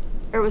maybe,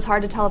 or it was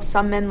hard to tell if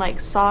some men,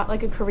 like, sought,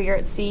 like, a career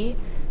at sea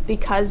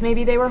because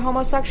maybe they were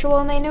homosexual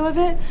and they knew of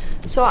it.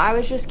 So I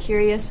was just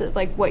curious,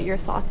 like, what your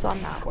thoughts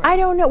on that were. I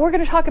don't know. We're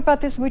going to talk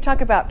about this when we talk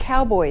about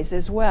cowboys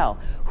as well.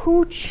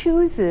 Who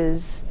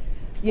chooses,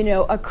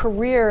 a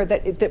career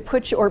that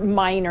puts you, or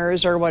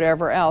miners or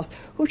whatever else,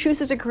 who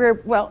chooses a career,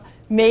 well,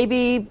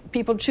 maybe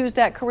people choose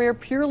that career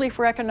purely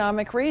for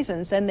economic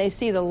reasons, and they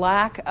see the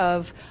lack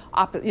of,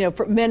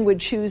 men would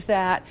choose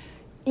that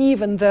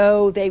even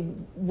though they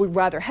would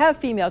rather have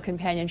female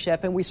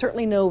companionship, and we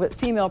certainly know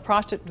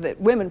that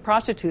women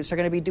prostitutes are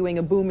going to be doing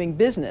a booming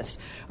business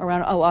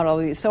around a lot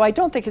of these. So I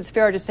don't think it's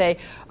fair to say,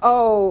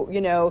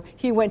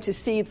 he went to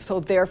sea, so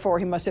therefore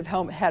he must have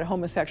had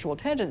homosexual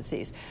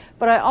tendencies.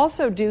 But I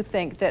also do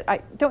think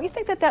don't you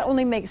think that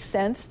only makes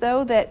sense,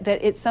 though, that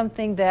it's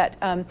something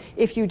that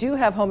if you do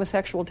have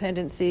homosexual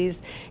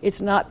tendencies,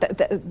 it's not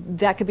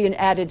that could be an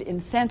added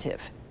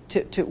incentive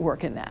to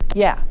work in that.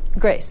 Yeah,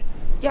 Grace.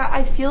 Yeah,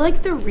 I feel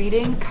like the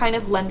reading kind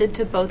of lended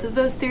to both of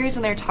those theories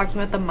when they were talking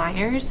about the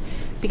miners,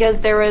 because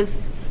there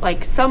was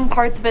like some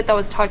parts of it that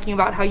was talking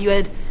about how you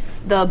had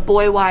the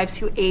boy wives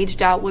who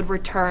aged out would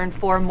return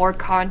for more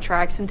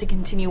contracts and to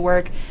continue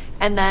work,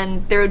 and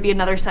then there would be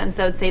another sentence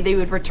that would say they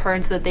would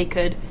return so that they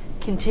could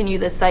continue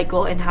the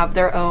cycle and have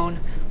their own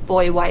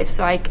boy wife.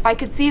 So I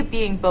could see it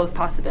being both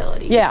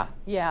possibilities.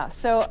 Yeah.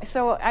 So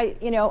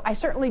I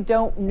certainly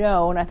don't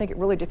know, and I think it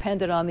really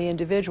depended on the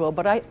individual,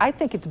 but I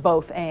think it's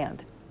both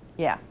and.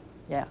 Yeah,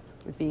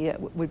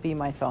 would be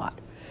my thought.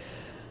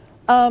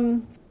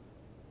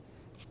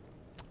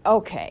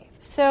 Okay,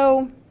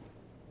 so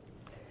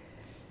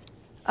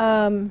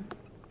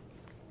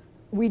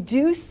we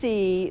do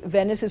see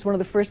Venice is one of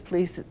the first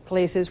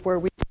places where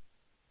we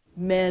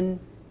men,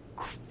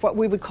 what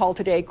we would call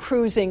today,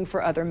 cruising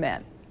for other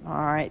men. All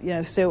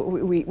right, so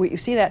we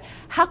see that.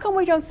 How come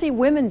we don't see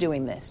women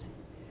doing this?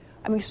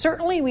 I mean,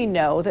 certainly we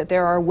know that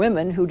there are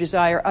women who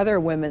desire other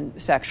women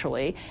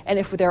sexually, and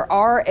if there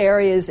are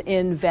areas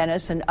in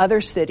Venice and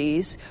other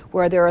cities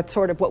where there are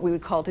sort of what we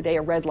would call today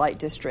a red light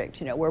district,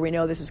 where we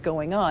know this is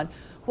going on,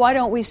 why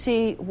don't we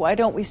see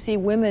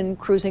women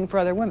cruising for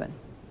other women?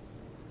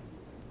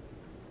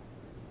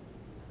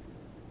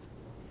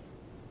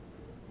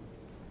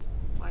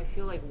 I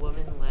feel like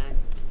women led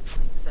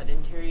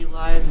sedentary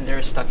lives and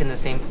they're stuck in the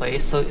same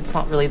place, so it's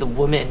not really the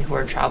women who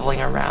are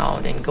traveling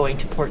around and going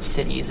to port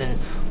cities and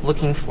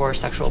looking for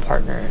sexual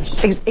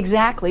partners.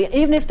 Exactly.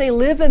 Even if they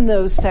live in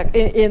those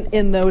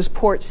in those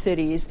port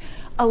cities,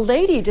 a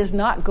lady does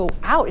not go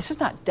out. It's just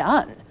not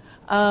done.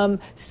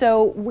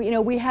 So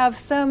we have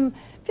some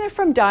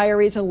from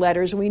diaries and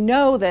letters, and we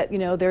know that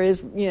there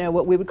is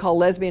what we would call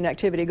lesbian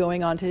activity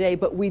going on today,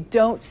 but we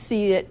don't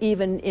see it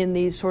even in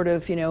these sort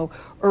of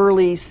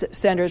early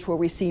centers where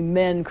we see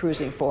men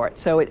cruising for it.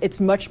 So it's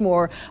much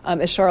more,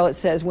 as Charlotte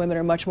says, women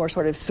are much more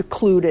sort of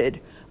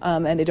secluded,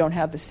 and they don't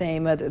have the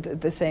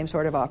same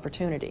sort of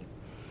opportunity.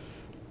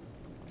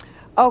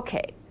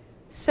 Okay,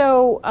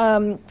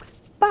 so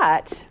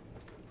but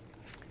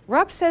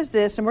Rupp says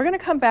this, and we're going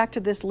to come back to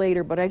this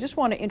later, but I just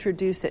want to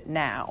introduce it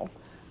now.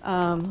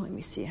 Let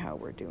me see how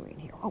we're doing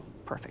here. Oh,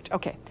 perfect.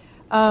 Okay.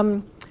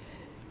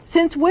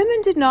 Since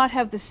women did not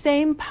have the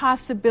same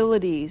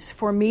possibilities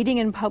for meeting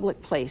in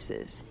public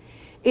places,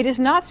 it is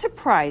not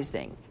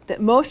surprising that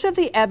most of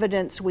the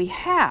evidence we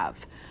have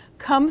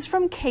comes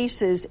from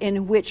cases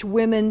in which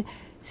women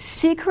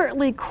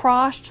secretly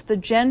crossed the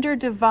gender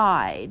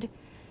divide,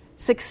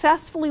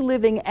 successfully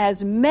living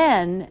as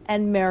men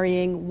and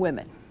marrying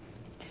women.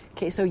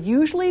 Okay, so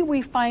usually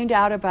we find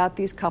out about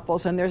these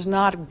couples, and there's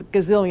not a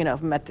gazillion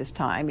of them at this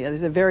time.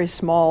 There's a very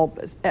small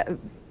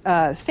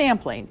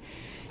sampling.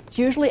 It's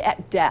usually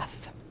at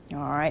death. All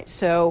right,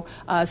 so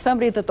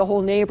somebody that the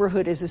whole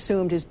neighborhood is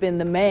assumed has been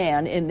the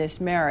man in this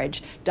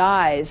marriage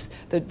dies.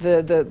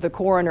 The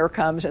coroner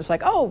comes and it's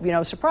like, oh,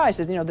 surprise,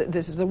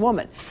 this is a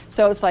woman.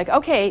 So it's like,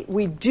 okay,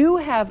 we do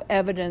have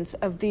evidence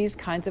of these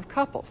kinds of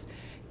couples.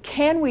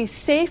 Can we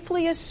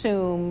safely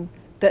assume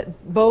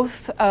that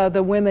both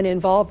the women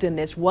involved in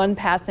this, one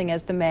passing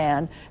as the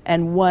man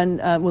and one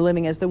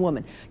living as the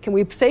woman, can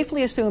we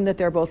safely assume that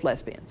they're both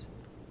lesbians?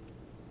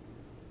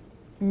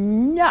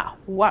 No.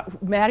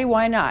 Maddie,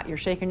 why not? You're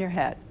shaking your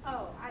head.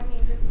 Oh, I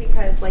mean, just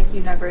because,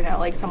 you never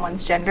know,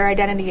 someone's gender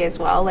identity as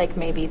well.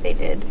 Maybe they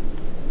did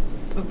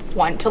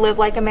want to live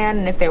like a man,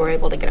 and if they were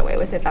able to get away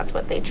with it, that's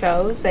what they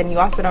chose. And you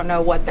also don't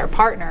know what if their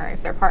partner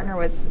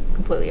was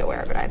completely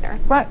aware of it either.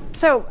 Right.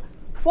 So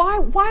why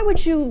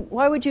would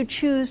you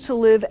choose to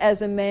live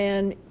as a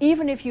man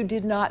even if you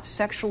did not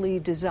sexually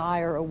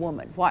desire a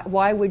woman?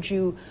 Why would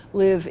you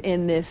live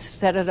in this,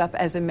 set it up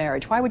as a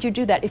marriage? Why would you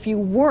do that if you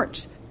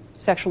weren't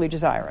sexually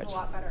desirous? A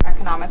lot better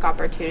economic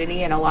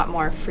opportunity and a lot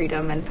more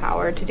freedom and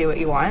power to do what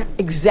you want.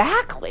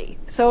 Exactly.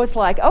 So it's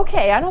like,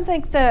 okay, I don't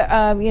think that,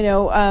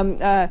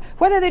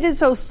 whether they did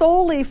so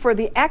solely for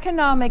the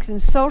economics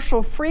and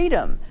social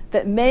freedom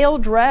that male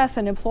dress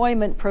and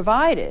employment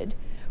provided,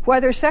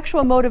 whether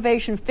sexual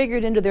motivation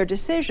figured into their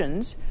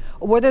decisions,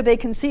 or whether they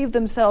conceived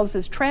themselves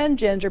as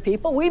transgender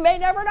people, we may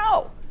never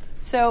know.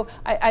 So,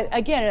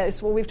 again,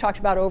 it's what we've talked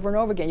about over and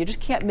over again. You just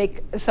can't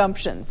make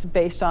assumptions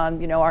based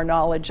on, our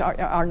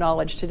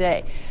knowledge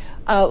today.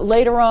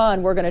 Later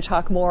on, we're going to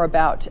talk more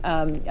about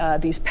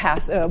these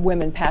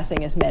women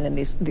passing as men in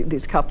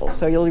these couples.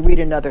 So you'll read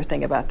another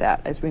thing about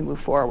that as we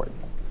move forward.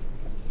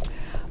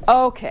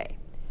 Okay,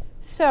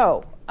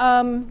 so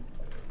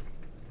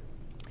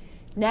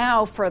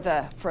now for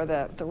the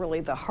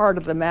really the heart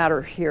of the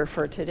matter here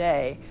for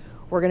today,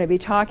 we're going to be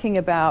talking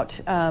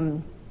about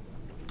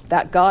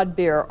that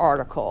Godbeer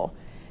article.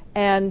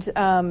 And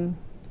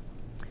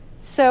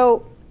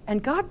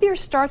Godbeer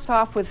starts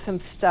off with some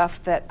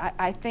stuff that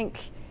I think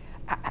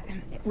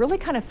it really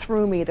kind of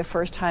threw me the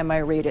first time I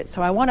read it.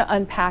 So I want to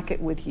unpack it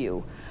with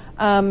you.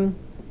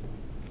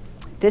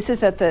 This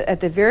is at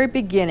the very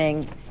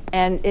beginning,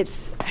 and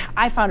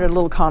I found it a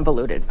little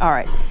convoluted. All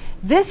right.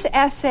 This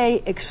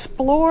essay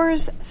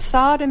explores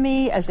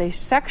sodomy as a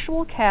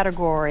sexual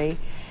category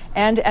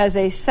and as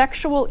a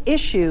sexual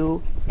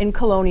issue in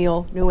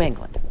colonial New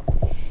England.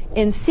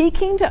 In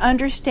seeking to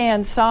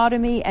understand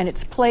sodomy and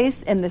its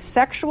place in the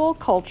sexual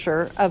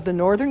culture of the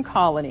northern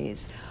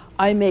colonies,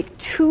 I make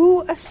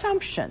two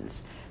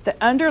assumptions that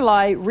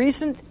underlie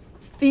recent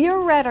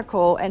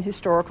theoretical and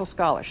historical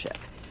scholarship.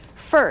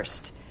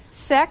 First,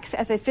 sex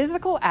as a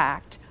physical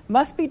act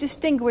must be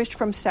distinguished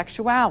from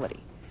sexuality,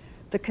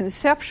 the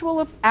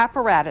conceptual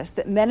apparatus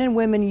that men and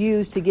women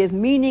use to give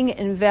meaning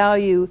and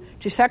value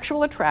to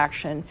sexual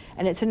attraction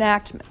and its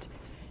enactment.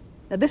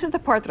 Now, this is the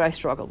part that I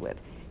struggled with.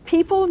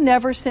 People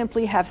never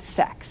simply have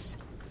sex.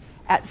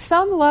 At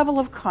some level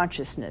of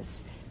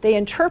consciousness, they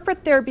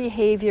interpret their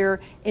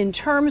behavior in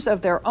terms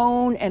of their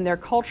own and their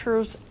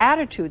culture's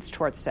attitudes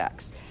towards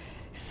sex.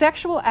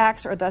 Sexual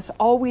acts are thus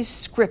always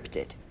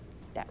scripted.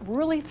 That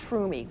really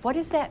threw me. What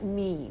does that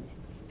mean?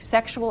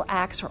 Sexual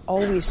acts are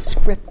always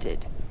scripted.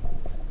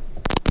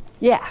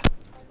 Yeah.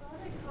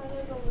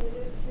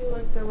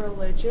 The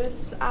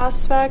religious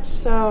aspect.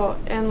 So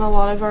in a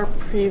lot of our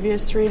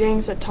previous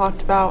readings, it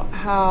talked about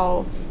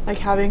how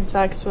having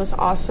sex was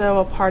also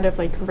a part of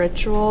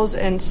rituals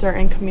in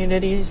certain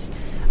communities.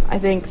 I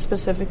think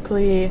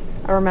specifically,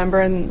 I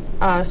remember in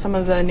some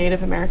of the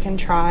Native American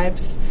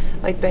tribes,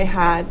 they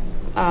had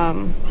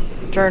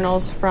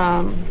journals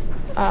from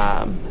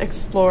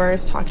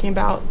explorers talking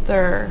about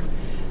their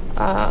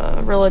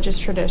religious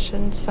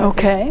traditions. So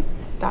okay.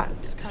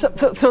 That's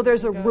so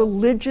there's a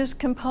religious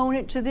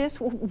component to this.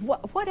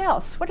 What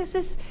else? What is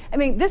this? I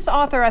mean, this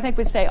author, I think,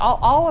 would say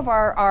all of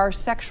our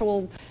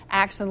sexual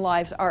acts and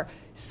lives are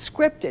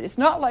scripted. It's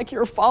not like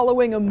you're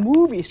following a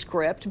movie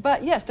script,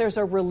 but yes, there's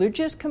a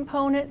religious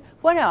component.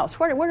 What else?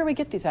 Where do we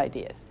get these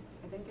ideas?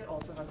 I think it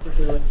also has to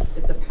do with,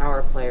 it's a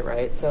power play,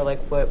 right? So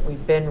what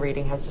we've been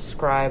reading has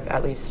described,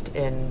 at least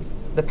in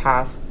the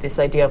past, this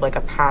idea of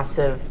a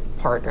passive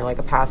partner, a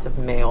passive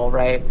male,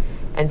 right?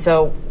 And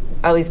so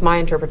at least my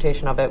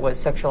interpretation of it was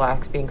sexual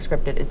acts being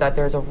scripted is that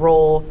there's a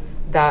role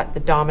that the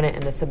dominant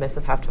and the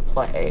submissive have to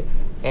play,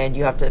 and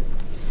you have to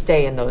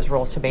stay in those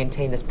roles to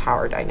maintain this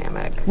power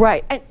dynamic.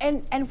 Right.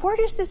 And where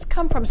does this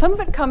come from? Some of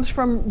it comes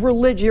from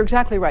religion. You're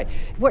exactly right.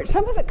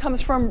 Some of it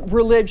comes from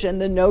religion,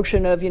 the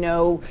notion of,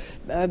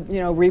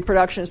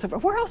 reproduction and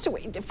stuff. Where else do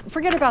we,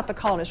 forget about the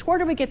colonists, where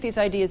do we get these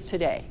ideas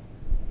today?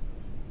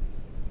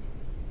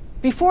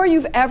 Before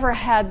you've ever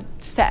had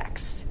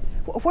sex,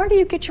 where do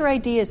you get your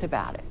ideas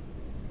about it?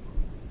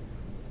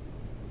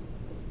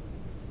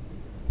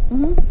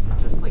 Mm-hmm. Is it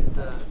just the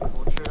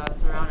culture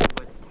that's around and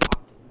what's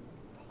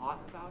taught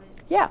about it?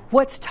 Yeah,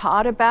 what's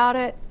taught about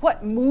it,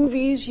 what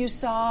movies you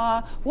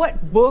saw,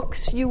 what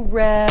books you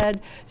read.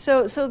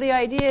 So the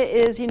idea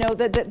is,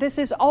 that this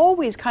is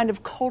always kind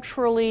of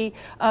culturally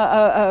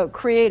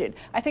created.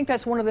 I think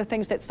that's one of the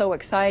things that's so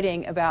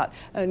exciting about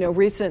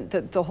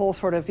the whole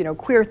sort of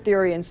queer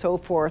theory and so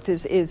forth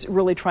is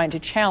really trying to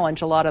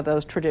challenge a lot of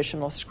those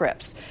traditional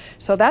scripts.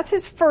 So that's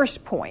his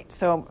first point.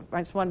 So I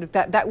just wanted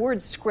that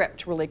word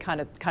script really kind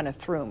of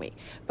threw me.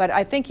 But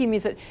I think he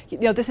means that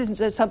this isn't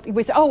just something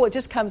we say, it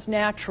just comes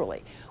naturally.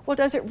 Well,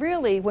 does it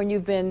really when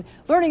you've been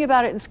learning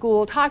about it in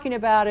school, talking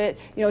about it,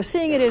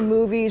 seeing it in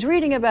movies,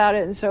 reading about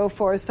it, and so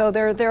forth? So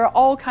there are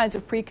all kinds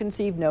of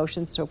preconceived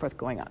notions and so forth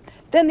going on.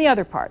 Then the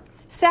other part.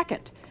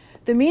 Second,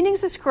 the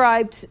meanings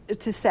ascribed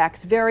to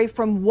sex vary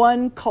from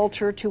one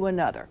culture to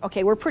another.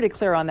 Okay, we're pretty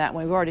clear on that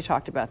one. We've already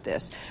talked about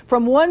this.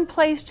 From one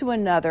place to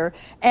another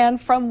and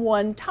from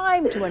one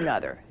time to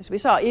another. As we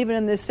saw, even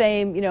in the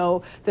same,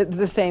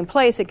 the same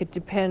place, it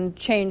could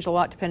change a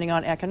lot depending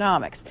on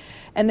economics.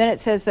 And then it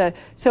says,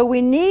 so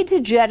we need to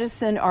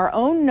jettison our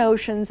own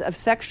notions of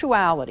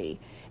sexuality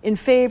in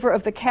favor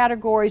of the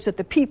categories that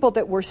the people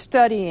that we're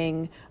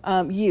studying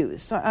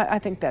use. So I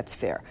think that's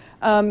fair.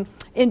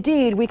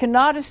 Indeed, we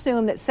cannot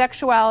assume that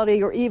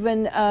sexuality or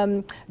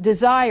even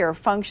desire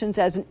functions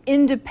as an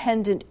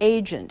independent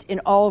agent in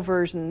all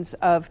versions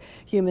of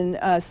human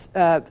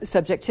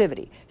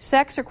subjectivity.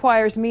 Sex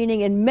acquires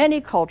meaning in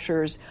many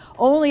cultures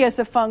only as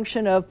a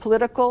function of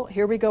political,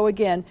 here we go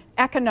again,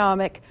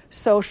 economic,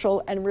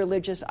 social, and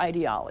religious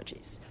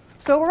ideologies.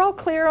 So we're all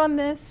clear on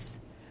this?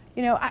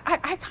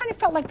 I kind of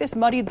felt like this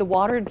muddied the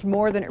water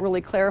more than it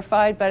really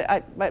clarified,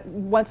 but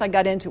once I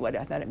got into it,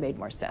 I thought it made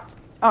more sense.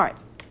 All right.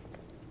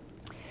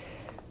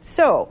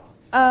 So,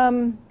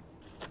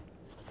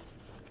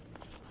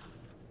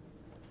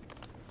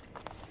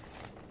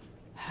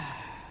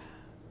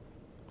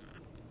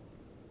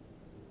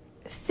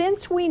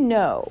 since we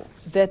know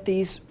that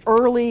these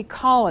early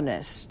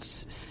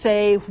colonists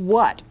say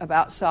what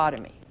about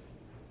sodomy?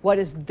 What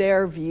is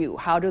their view?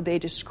 How do they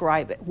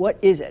describe it? What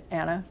is it,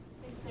 Anna?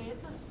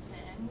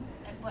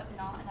 But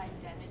not an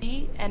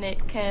identity, and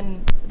it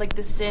can,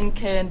 the sin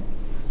can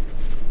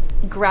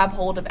grab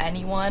hold of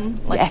anyone.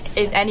 Yes.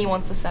 Is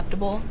anyone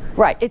susceptible?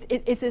 Right.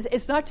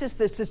 It's not just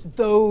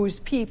those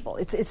people.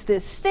 It's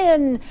this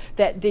sin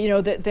that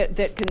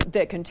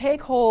that can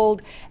take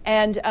hold.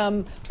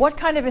 And what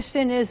kind of a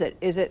sin is it?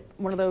 Is it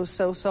one of those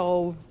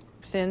so-so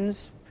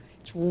sins?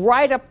 It's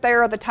right up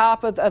there at the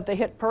top of the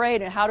hit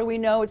parade. And how do we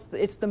know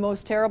it's the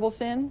most terrible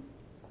sin?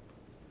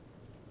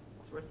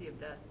 It's worthy of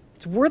death.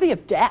 It's worthy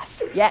of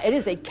death. Yeah, it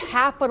is a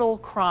capital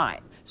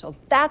crime. So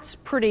that's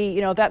pretty,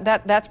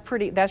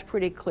 that's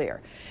pretty clear.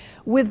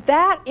 With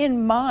that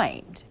in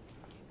mind,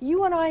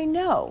 you and I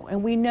know,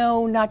 and we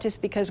know not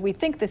just because we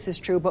think this is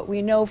true, but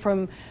we know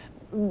from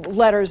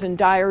letters and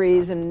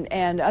diaries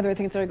and other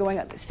things that are going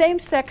on.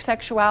 Same-sex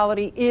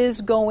sexuality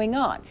is going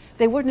on.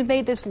 They wouldn't have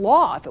made this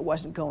law if it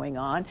wasn't going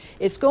on.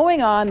 It's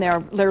going on.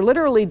 They're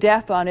literally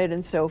death on it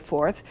and so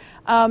forth.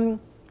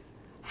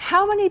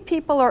 How many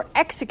people are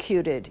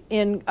executed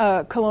in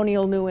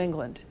colonial New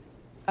England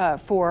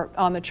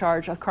on the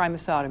charge of crime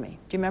of sodomy?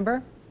 Do you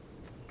remember?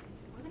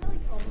 Wasn't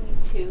it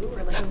only 2 or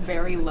a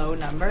very low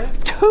number?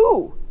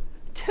 Two.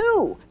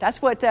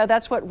 That's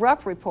what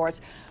Rupp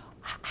reports.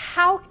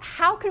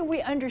 How can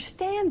we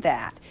understand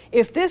that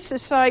if this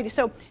society?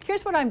 So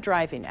here's what I'm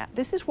driving at.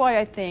 This is why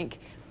I think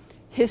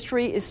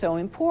history is so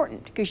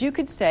important, because you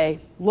could say,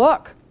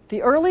 look,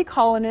 the early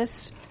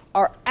colonists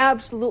are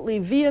absolutely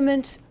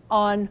vehement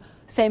on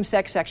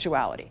same-sex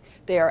sexuality.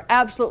 They are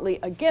absolutely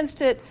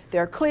against it.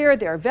 They're clear.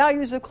 Their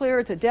values are clear.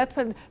 It's a death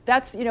penalty.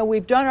 That's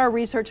we've done our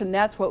research, and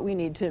that's what we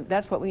need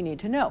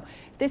to know.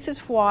 This is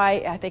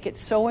why I think it's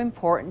so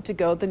important to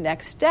go the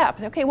next step.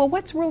 Okay, well,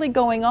 what's really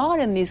going on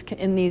in these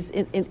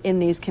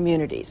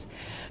communities?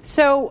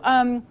 So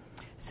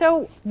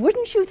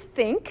wouldn't you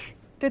think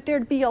that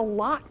there'd be a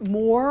lot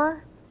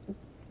more?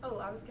 Oh,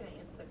 I was going to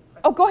answer the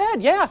question. Oh, go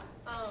ahead. Yeah.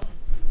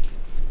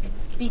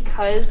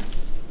 Because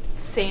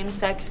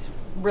same-sex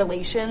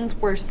relations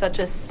were such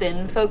a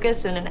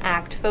sin-focused and an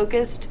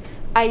act-focused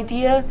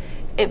idea,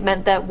 it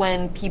meant that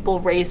when people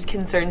raised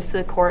concerns to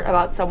the court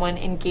about someone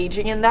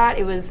engaging in that,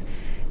 it was,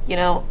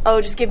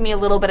 just give me a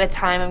little bit of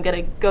time, I'm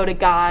going to go to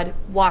God,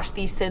 wash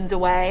these sins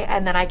away,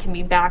 and then I can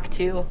be back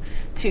to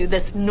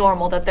this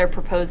normal that they're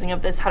proposing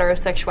of this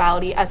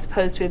heterosexuality, as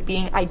opposed to it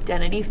being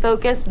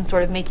identity-focused and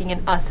sort of making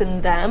an us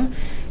and them.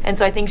 And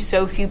so I think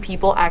so few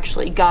people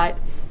actually got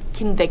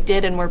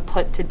convicted and were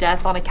put to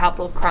death on a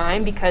capital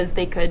crime because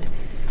they could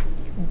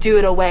do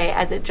it away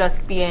as it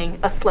just being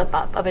a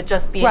slip-up, of it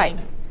just being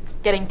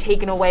getting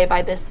taken away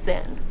by this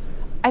sin.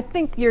 I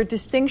think your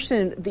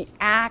distinction, the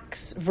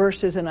acts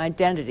versus an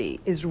identity,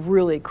 is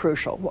really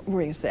crucial. What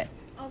were you going to say?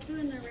 Also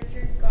in the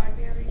Richard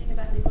Godbeer reading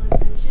about legal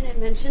intention, it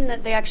mentioned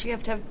that they actually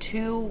have to have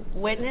 2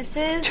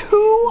 witnesses.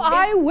 2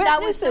 eyewitnesses!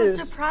 That was so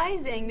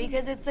surprising,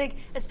 because it's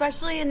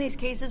especially in these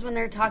cases when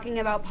they're talking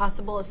about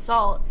possible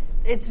assault,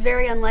 it's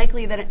very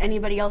unlikely that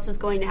anybody else is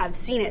going to have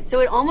seen it.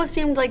 So it almost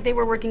seemed like they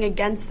were working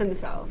against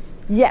themselves.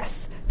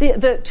 Yes.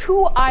 the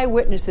two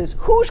eyewitnesses.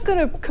 Who's going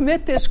to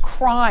commit this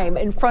crime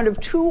in front of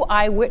two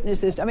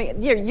eyewitnesses? I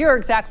mean, you're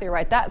exactly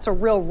right. That's a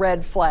real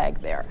red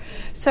flag there.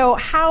 So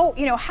how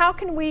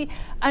can we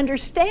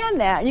understand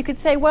that? And you could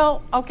say,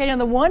 well, okay, on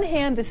the one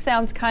hand, this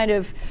sounds kind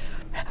of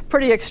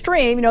pretty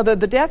extreme, the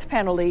death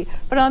penalty.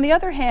 But on the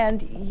other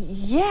hand,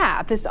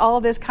 yeah, all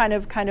this kind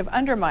of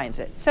undermines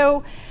it.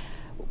 So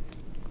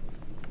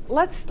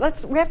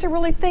we have to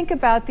really think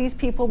about these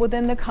people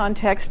within the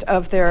context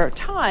of their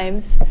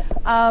times.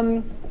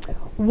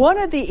 One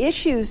of the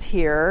issues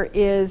here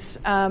is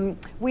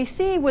we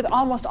see with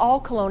almost all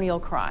colonial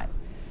crime,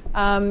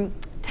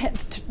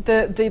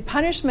 the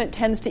punishment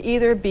tends to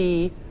either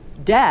be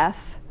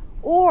death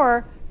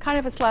or kind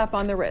of a slap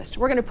on the wrist.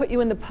 We're going to put you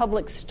in the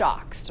public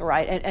stocks,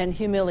 right, and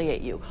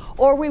humiliate you.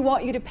 Or we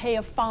want you to pay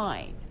a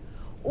fine.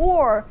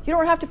 Or you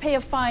don't have to pay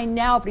a fine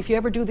now, but if you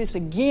ever do this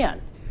again,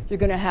 you're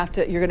going to have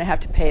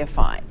to pay a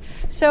fine.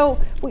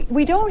 So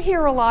we don't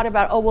hear a lot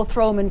about, we'll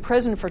throw them in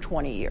prison for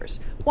 20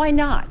 years. Why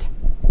not?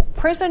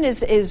 Prison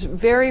is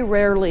very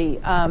rarely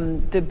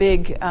the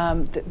big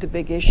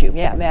issue.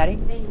 Yeah, Maddie?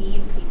 They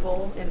need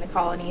people in the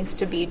colonies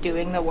to be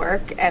doing the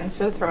work, and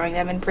so throwing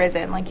them in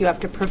prison, like you have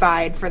to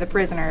provide for the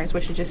prisoners,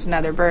 which is just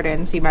another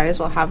burden, so you might as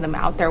well have them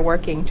out there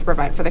working to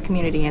provide for the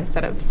community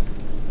instead of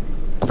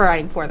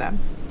providing for them.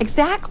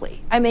 Exactly.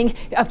 I mean,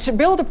 to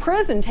build a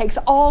prison takes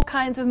all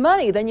kinds of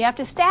money. Then you have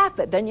to staff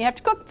it. Then you have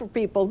to cook for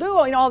people, do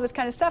all this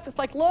kind of stuff. It's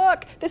like,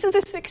 look, this is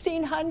the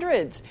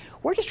 1600s.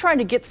 We're just trying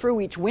to get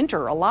through each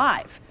winter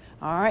alive.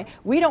 All right,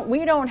 we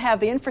don't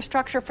have the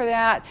infrastructure for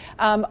that.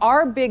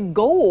 Our big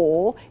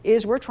goal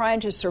is we're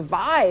trying to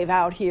survive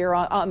out here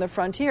on the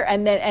frontier,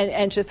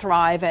 and to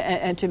thrive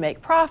and to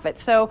make profit.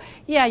 So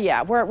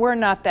we're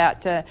not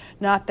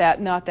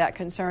that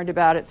concerned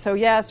about it. So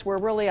yes, we're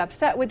really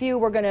upset with you.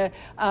 We're going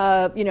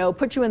to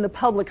put you in the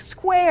public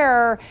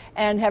square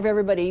and have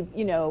everybody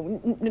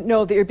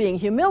know that you're being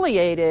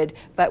humiliated.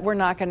 But we're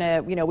not going to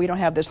we don't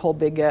have this whole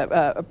big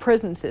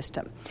prison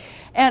system.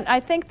 And I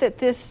think that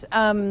this.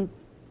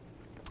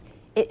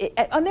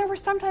 And there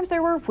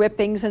were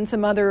whippings and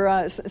some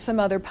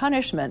other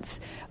punishments,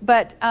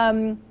 but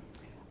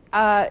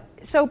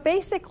so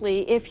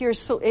basically, if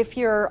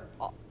you're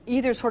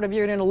either sort of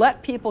you're going to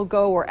let people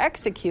go or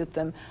execute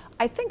them,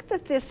 I think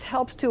that this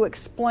helps to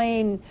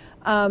explain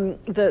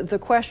the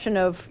question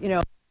of you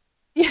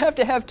have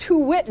to have two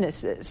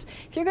witnesses.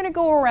 If you're going to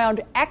go around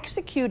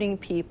executing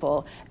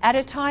people at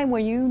a time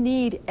when you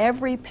need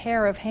every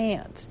pair of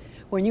hands,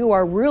 when you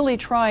are really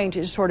trying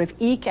to sort of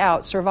eke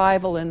out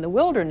survival in the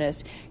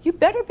wilderness, you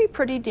better be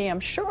pretty damn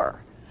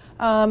sure.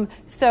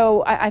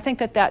 So I think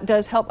that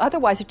does help.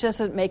 Otherwise, it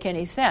doesn't make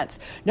any sense.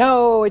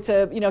 No, it's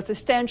a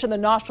stench in the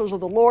nostrils of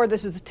the Lord.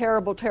 This is a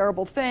terrible,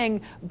 terrible thing.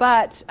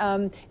 But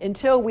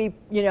until we,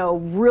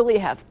 really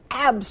have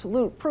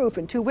absolute proof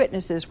and two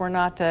witnesses, we're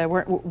not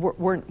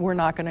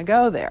going to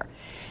go there.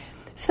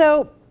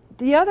 So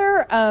the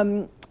other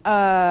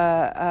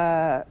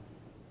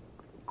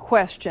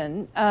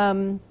question.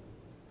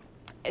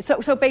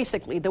 So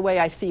basically, the way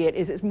I see it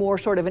is it's more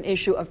sort of an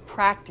issue of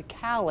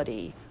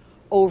practicality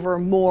over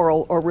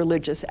moral or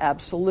religious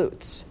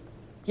absolutes.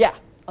 Yeah,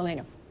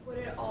 Elena. Would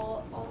it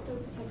also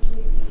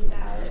potentially be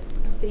that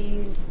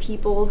these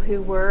people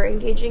who were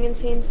engaging in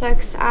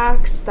same-sex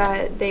acts,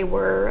 that they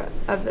were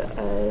of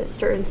a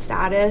certain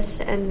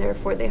status and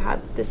therefore they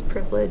had this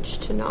privilege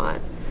to not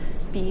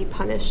be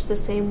punished the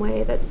same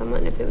way that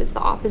someone if it was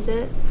the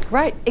opposite?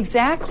 Right,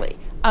 exactly.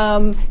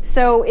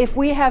 So if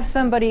we have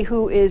somebody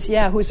who's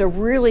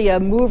really a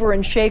mover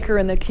and shaker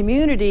in the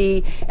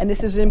community, and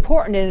this is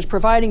important and is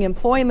providing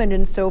employment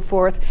and so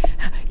forth,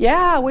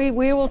 we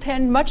will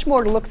tend much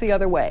more to look the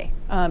other way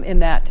in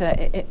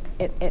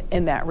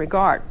that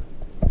regard.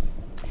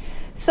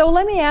 So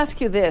let me ask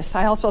you this.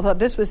 I also thought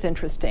this was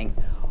interesting.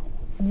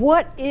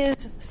 What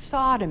is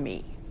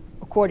sodomy,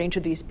 according to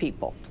these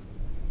people?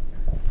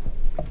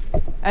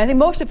 I think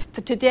most of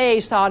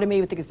today's sodomy,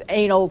 we think it's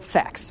anal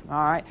sex.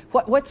 All right,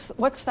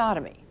 what's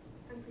sodomy?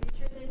 I'm pretty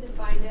sure they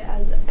defined it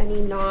as any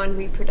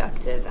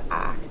non-reproductive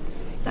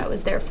acts that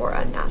was therefore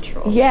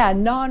unnatural. Yeah,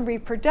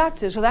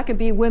 non-reproductive. So that could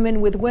be women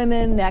with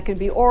women. That could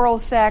be oral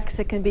sex.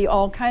 It can be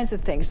all kinds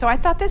of things. So I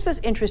thought this was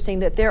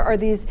interesting that there are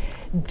these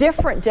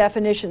different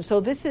definitions.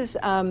 So this is.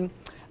 I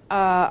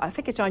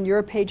think it's on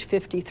your page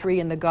 53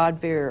 in the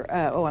Godbeer.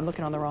 I'm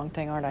looking on the wrong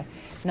thing, aren't I?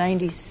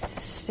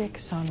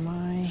 96 on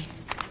my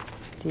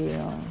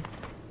deal.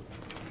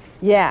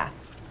 Yeah.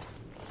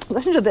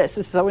 Listen to this.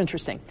 This is so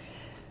interesting.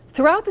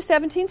 Throughout the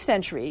 17th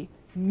century,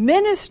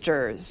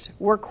 ministers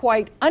were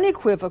quite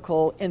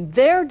unequivocal in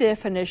their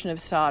definition of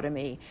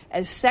sodomy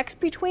as sex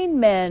between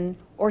men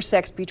or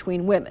sex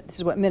between women. This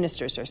is what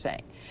ministers are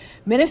saying.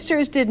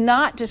 Ministers did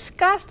not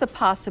discuss the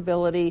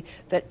possibility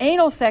that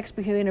anal sex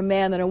between a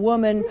man and a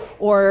woman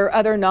or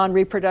other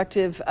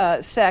non-reproductive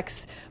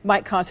sex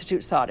might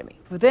constitute sodomy.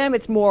 For them,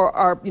 it's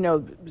more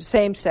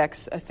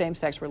same-sex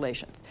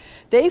relations.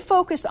 They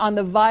focused on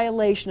the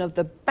violation of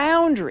the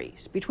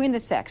boundaries between the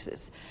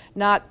sexes,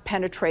 not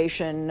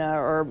penetration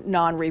or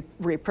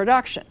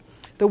non-reproduction.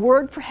 The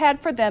word had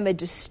for them a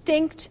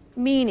distinct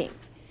meaning,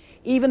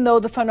 even though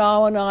the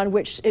phenomenon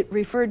which it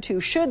referred to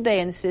should, they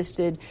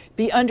insisted,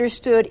 be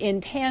understood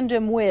in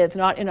tandem with,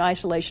 not in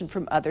isolation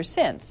from other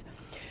sins.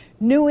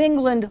 New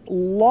England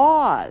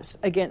laws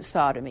against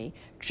sodomy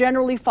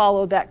generally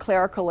followed that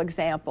clerical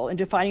example in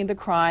defining the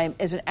crime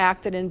as an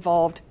act that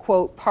involved,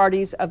 quote,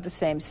 parties of the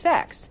same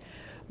sex.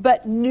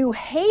 But New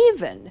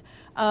Haven,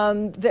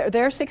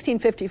 their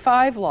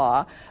 1655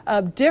 law,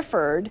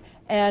 differed,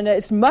 and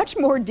it's much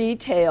more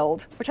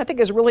detailed, which I think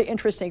is really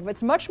interesting. If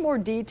it's much more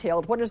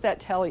detailed, what does that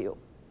tell you?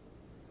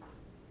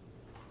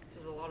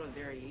 There's a lot of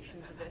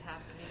variations of it happening.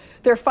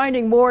 They're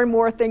finding more and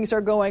more things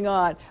are going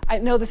on. I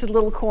know this is a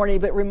little corny,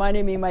 but it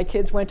reminded me my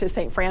kids went to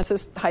St.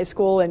 Francis High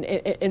School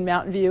in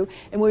Mountain View.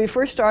 And when we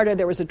first started,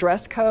 there was a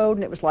dress code,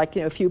 and it was like,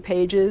 a few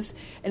pages.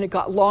 And it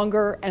got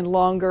longer and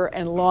longer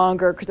and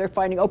longer because they're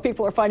finding,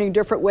 people are finding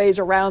different ways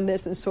around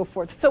this and so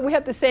forth. So we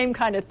have the same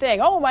kind of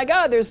thing. Oh, my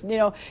God, there's,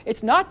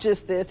 it's not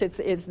just this, it's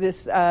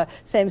this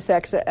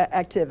same-sex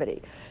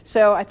activity.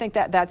 So I think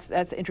that's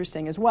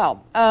interesting as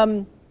well.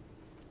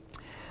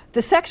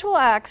 The sexual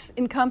acts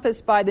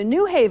encompassed by the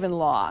New Haven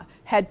law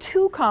had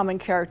two common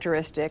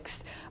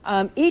characteristics.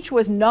 Each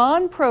was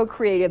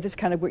non-procreative. This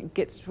kind of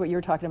gets what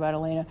you're talking about,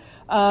 Elena.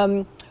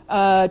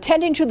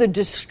 Tending to the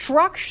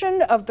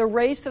destruction of the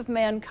race of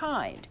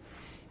mankind.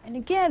 And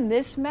again,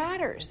 this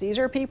matters. These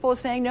are people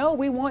saying, no,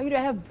 we want you to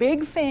have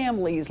big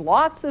families,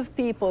 lots of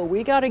people.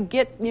 We got to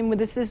get,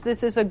 this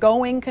is a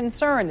going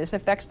concern. This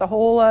affects the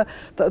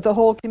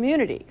whole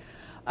community.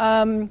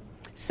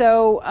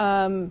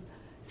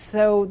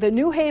 So the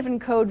New Haven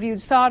Code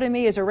viewed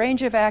sodomy as a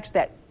range of acts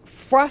that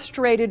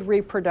frustrated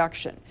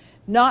reproduction,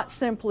 not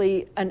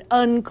simply an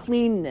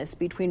uncleanness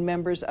between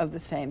members of the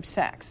same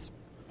sex.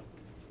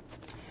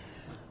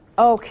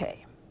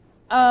 Okay.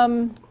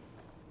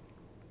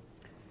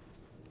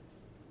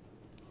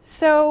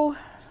 So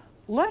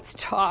let's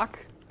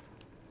talk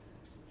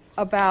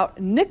about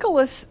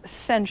Nicholas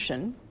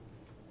Sension.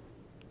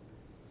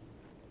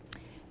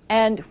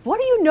 And what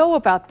do you know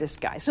about this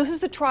guy? So this is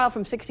the trial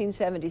from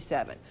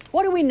 1677.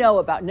 What do we know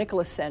about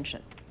Nicholas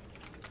Sension?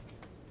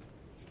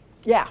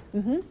 Yeah. He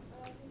seemed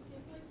like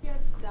he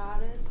had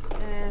status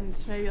and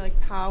maybe like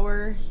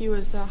power. He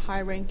was a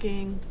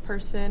high-ranking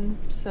person,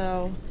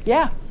 so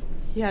yeah,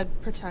 he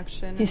had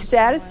protection. His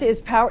status, his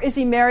power. Is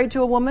he married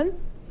to a woman?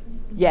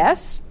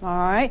 Yes. All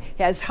right.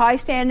 He has high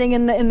standing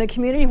in the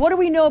community. What do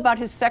we know about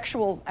his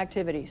sexual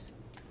activities?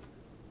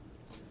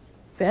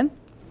 Ben?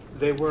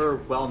 They were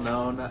well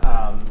known.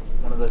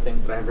 One of the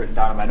things that I have written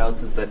down in my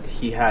notes is that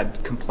he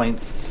had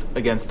complaints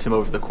against him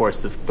over the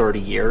course of 30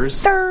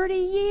 years. 30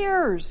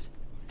 years!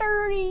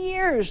 30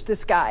 years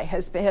this guy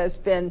has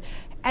been,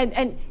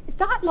 and it's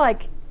not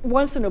like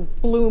once in a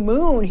blue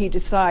moon he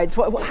decides.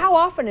 How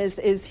often does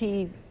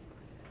he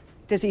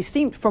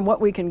seem, from what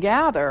we can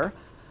gather?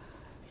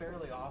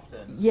 Fairly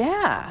often.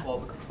 Yeah. While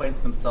the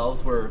complaints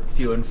themselves were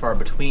few and far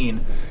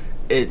between,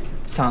 it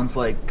sounds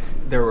like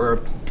there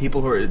were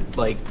people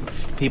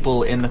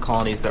in the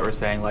colonies that were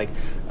saying like,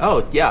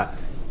 oh yeah,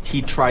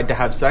 he tried to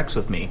have sex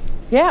with me.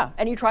 Yeah,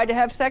 and he tried to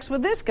have sex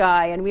with this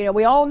guy, and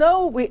we all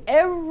know,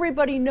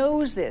 everybody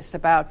knows this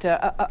about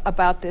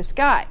this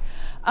guy.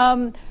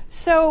 And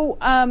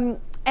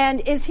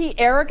is he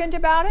arrogant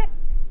about it?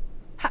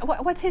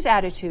 What's his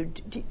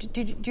attitude?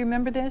 Do you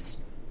remember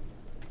this?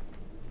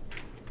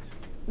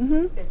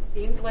 Mm-hmm. It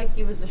seemed like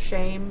he was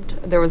ashamed.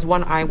 There was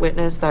one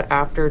eyewitness that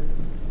after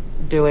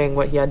doing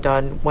what he had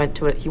done,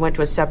 he went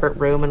to a separate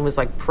room and was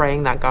like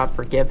praying that God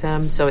forgive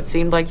him. So it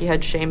seemed like he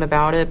had shame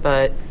about it,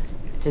 but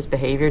his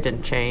behavior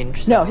didn't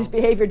change. So. No, his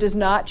behavior does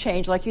not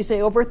change. Like you say,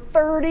 over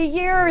 30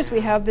 years we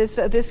have this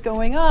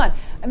going on.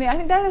 I mean, I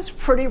think that is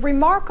pretty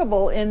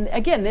remarkable. And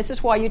again, this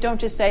is why you don't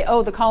just say,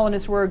 oh, the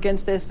colonists were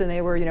against this and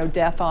they were,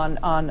 death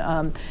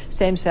on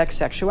same-sex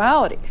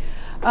sexuality.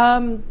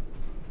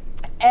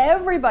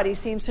 Everybody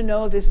seems to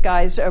know this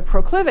guy's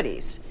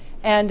proclivities.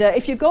 And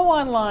if you go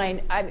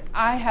online,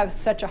 I have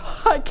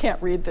I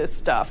can't read this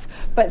stuff,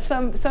 but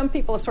some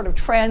people have sort of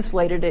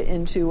translated it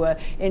into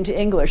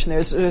English, and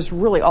there's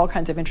really all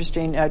kinds of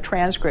interesting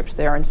transcripts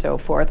there and so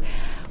forth.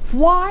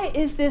 Why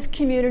is this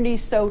community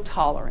so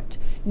tolerant?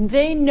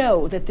 They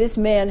know that this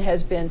man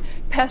has been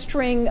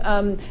pestering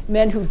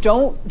men who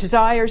don't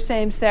desire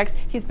same sex.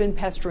 He's been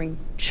pestering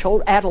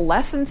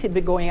adolescents. He's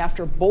been going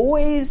after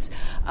boys.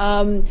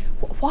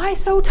 Why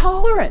so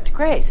tolerant,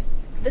 Grace?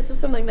 This was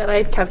something that I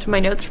had kept in my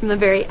notes from the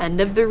very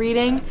end of the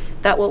reading,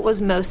 that what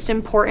was most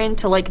important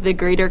to the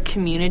greater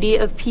community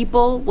of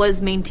people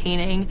was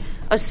maintaining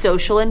a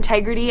social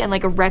integrity and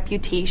a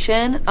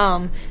reputation,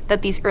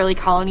 that these early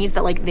colonies,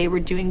 that they were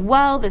doing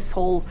well, this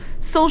whole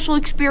social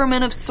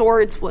experiment of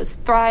sorts was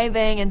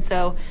thriving, and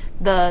so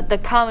the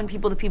common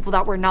people, the people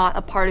that were not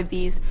a part of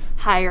these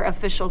higher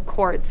official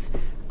courts,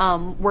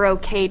 were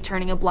okay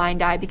turning a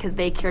blind eye because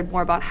they cared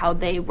more about how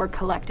they were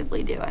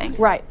collectively doing.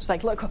 Right. It's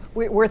like, look,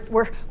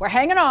 we're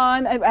hanging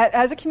on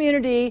as a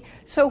community.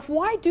 So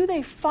why do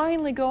they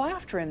finally go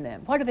after him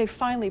then? Why do they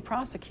finally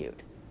prosecute?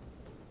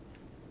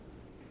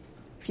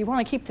 If you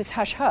want to keep this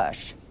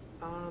hush-hush.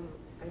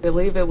 I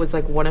believe it was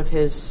like one of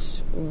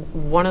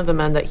the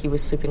men that he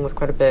was sleeping with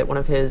quite a bit, one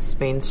of his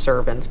main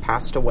servants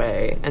passed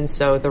away. And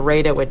so the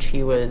rate at which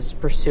he was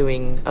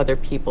pursuing other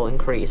people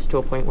increased to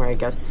a point where I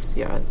guess,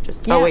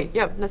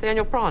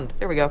 Nathaniel Prond.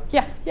 There we go.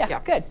 Yeah,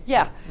 good.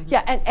 Yeah,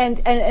 and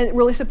it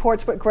really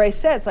supports what Grace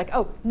said. It's like,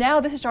 oh,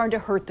 now this is starting to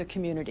hurt the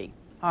community.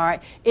 All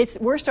right,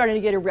 we're starting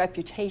to get a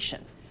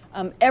reputation.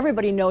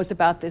 Everybody knows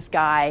about this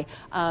guy.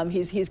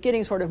 He's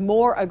getting sort of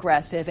more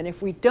aggressive, and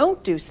if we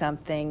don't do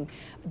something,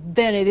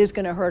 then it is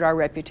going to hurt our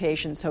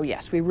reputation. So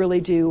yes, we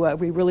really do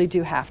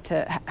have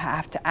to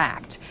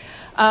act.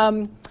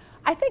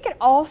 I think it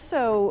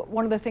also,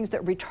 one of the things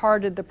that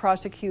retarded the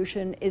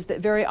prosecution is that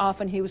very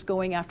often he was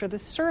going after the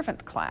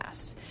servant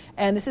class,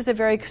 and this is a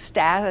very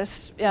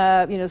status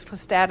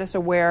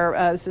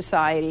aware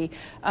society,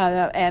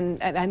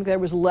 and there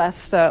was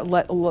less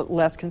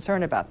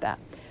concern about that.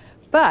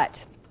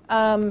 But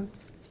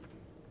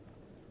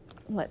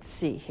let's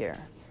see here.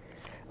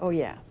 Oh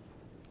yeah,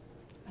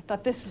 I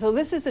thought this. So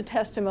this is the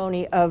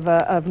testimony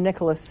of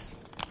Nicholas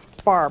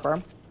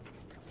Barber.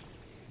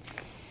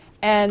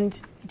 And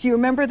do you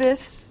remember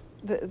this?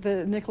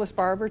 The Nicholas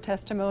Barber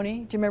testimony.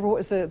 Do you remember what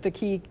was the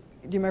key?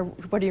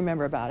 What do you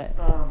remember about it?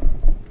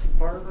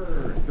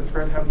 Barber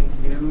described how he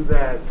knew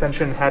that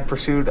Senshin had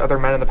pursued other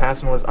men in the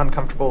past and was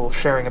uncomfortable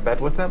sharing a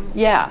bed with him.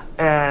 Yeah.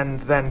 And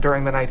then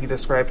during the night he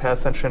described how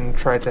Senshin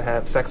tried to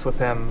have sex with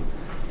him,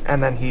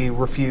 and then he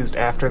refused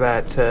after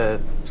that to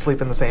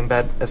sleep in the same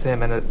bed as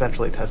him and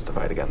eventually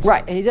testified against him.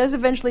 Right, and he does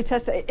eventually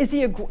testify. Is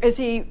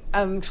he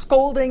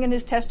scolding in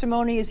his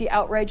testimony? Is he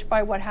outraged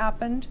by what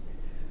happened?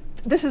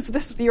 This is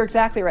you're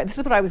exactly right. This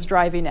is what I was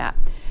driving at.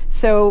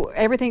 So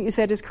everything you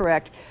said is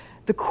correct.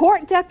 The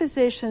court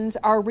depositions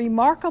are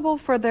remarkable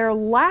for their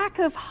lack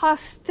of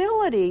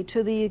hostility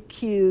to the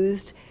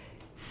accused,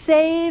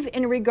 save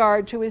in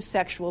regard to his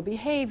sexual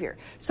behavior.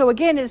 So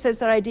again, it says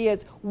that idea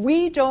is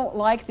we don't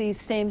like these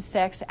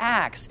same-sex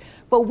acts,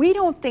 but we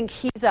don't think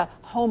he's a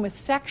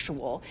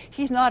homosexual.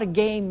 He's not a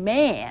gay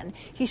man.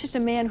 He's just a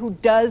man who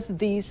does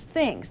these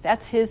things.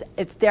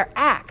 It's their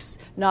acts,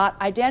 not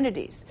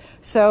identities.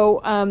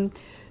 So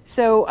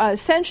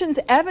Senshin's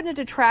evident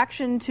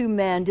attraction to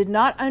men did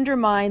not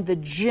undermine the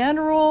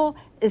general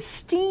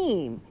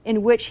esteem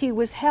in which he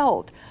was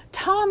held.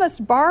 Thomas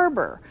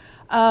Barber,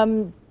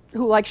 who,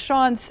 like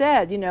Sean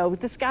said,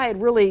 this guy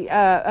had really,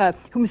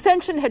 whom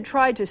Senshin had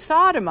tried to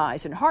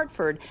sodomize in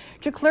Hartford,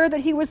 declared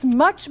that he was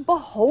much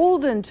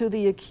beholden to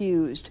the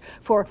accused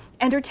for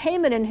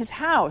entertainment in his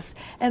house,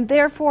 and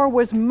therefore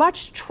was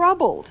much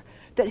troubled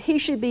that he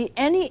should be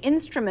any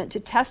instrument to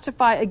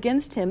testify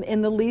against him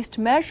in the least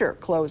measure,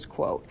 close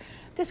quote.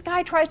 This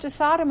guy tries to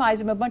sodomize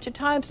him a bunch of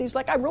times. He's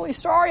like, I'm really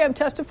sorry I'm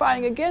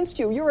testifying against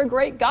you. You're a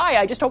great guy.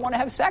 I just don't want to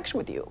have sex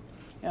with you.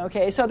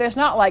 Okay, so there's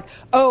not like,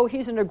 oh,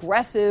 he's an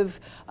aggressive,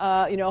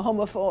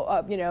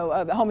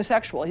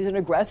 homosexual. He's an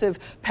aggressive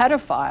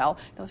pedophile.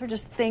 Those are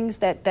just things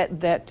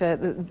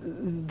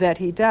that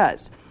he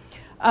does.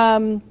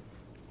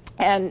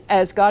 And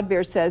as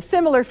Godbeer says,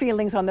 similar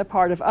feelings on the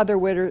part of other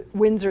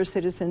Windsor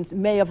citizens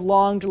may have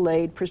long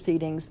delayed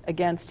proceedings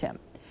against him.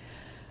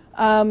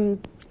 And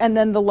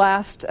then the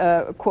last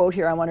quote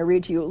here I want to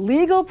read to you.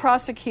 Legal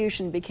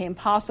prosecution became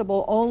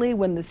possible only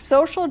when the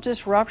social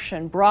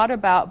disruption brought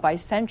about by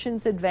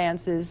Senshin's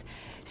advances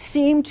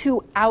seemed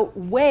to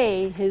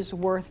outweigh his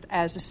worth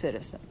as a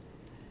citizen.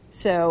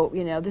 So,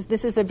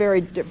 this is a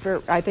very,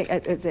 I think,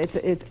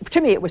 it's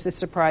to me it was a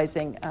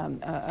surprising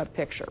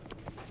picture.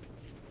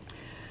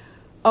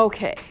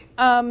 Okay.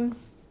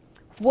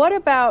 What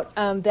about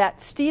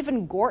that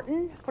Stephen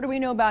Gorton? What do we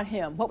know about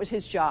him? What was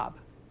his job?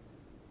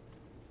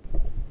 Do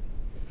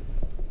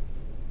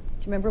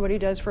you remember what he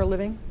does for a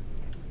living?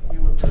 He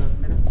was a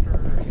minister,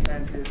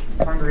 and his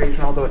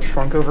congregation, although it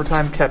shrunk over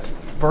time, kept,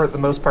 for the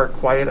most part,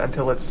 quiet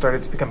until it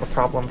started to become a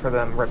problem for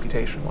them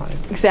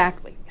reputation-wise.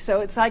 Exactly.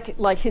 So it's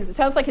it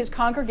sounds like his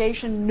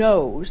congregation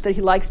knows that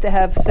he likes to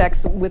have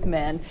sex with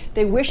men.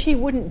 They wish he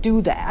wouldn't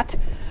do that,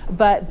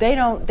 but they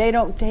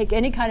don't take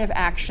any kind of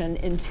action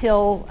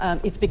until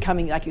it's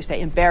becoming, like you say,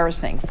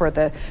 embarrassing for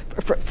the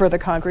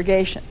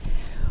congregation.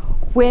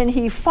 When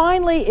he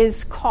finally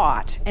is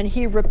caught and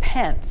he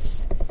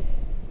repents,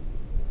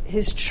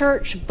 his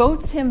church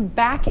votes him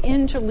back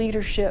into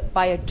leadership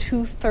by a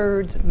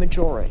 2/3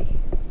 majority.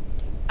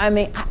 I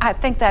mean, I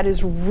think that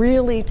is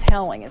really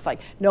telling. It's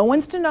like no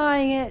one's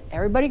denying it;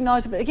 everybody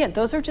acknowledges it. But again,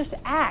 those are just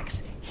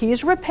acts.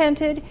 He's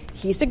repented.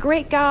 He's a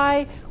great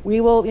guy.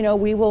 We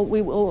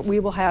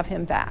will have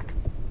him back.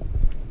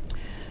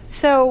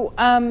 So,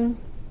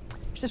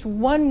 just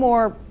one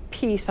more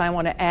piece I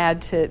want to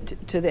add to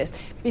this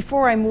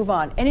before I move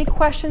on. Any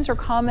questions or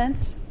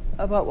comments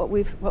about what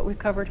we've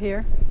covered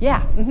here?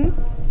 Yeah. Mm-hmm.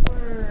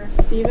 For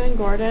Stephen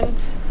Gordon,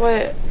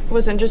 what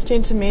was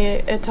interesting to me,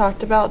 it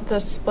talked about the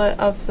split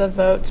of the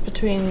votes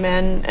between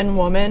men and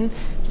women.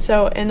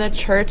 So in the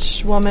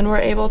church, women were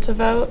able to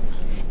vote?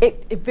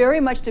 It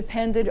very much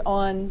depended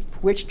on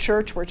which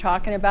church we're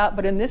talking about,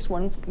 but in this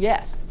one,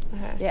 yes.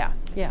 Okay.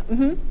 Yeah.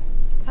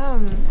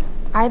 Mm-hmm.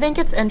 I think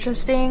it's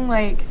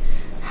interesting,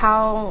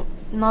 how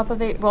not that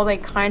they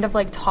kind of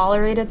like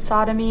tolerated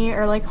sodomy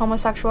or like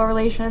homosexual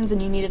relations,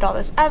 and you needed all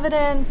this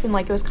evidence, and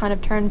like it was kind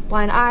of turned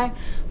blind eye.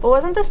 But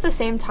wasn't this the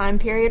same time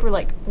period where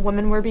like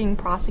women were being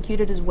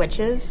prosecuted as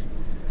witches?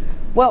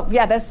 Well,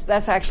 yeah, that's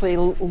actually a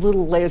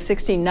little late of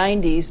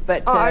 1690s,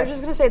 but... I was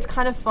just going to say, it's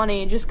kind of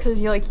funny, just because,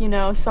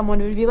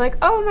 someone would be like,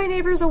 oh, my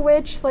neighbor's a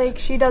witch, like,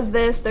 she does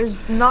this, there's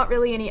not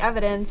really any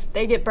evidence,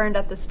 they get burned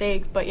at the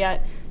stake, but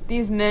yet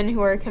these men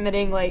who are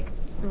committing, like,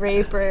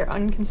 rape or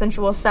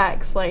unconsensual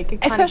sex, like, it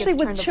kind of gets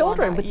especially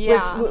turned with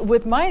children,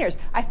 with minors.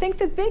 I think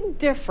the big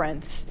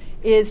difference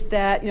is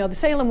that, the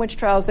Salem witch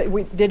trials that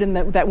we did in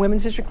that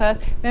women's history class,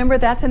 remember,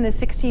 that's in the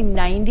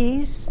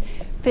 1690s.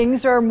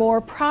 Things are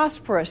more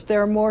prosperous,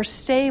 they're more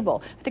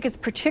stable. I think it's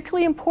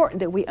particularly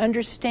important that we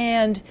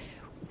understand,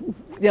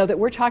 that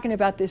we're talking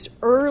about this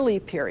early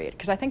period,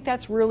 because I think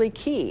that's really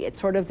key.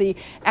 It's sort of the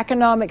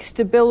economic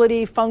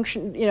stability,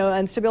 function,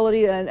 and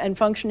stability and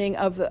functioning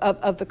of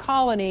the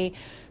colony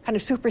kind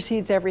of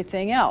supersedes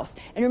everything else.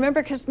 And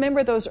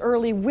remember those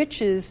early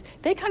witches,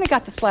 they kind of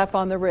got the slap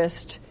on the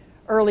wrist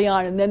early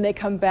on, and then they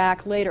come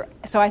back later.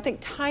 So I think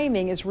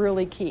timing is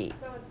really key.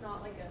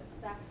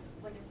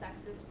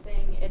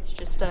 It's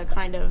just a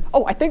kind of...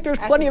 Oh, I think there's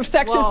plenty of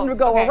sexism to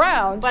go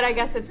around. But I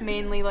guess it's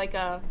mainly like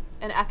an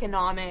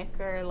economic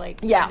or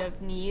kind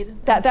of need.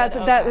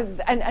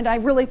 And I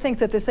really think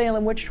that the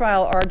Salem witch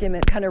trial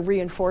argument kind of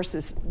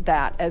reinforces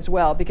that as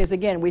well, because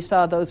again, we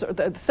saw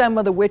some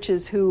of the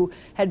witches who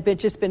had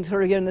just been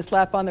sort of given the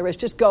slap on the wrist,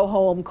 just go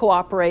home,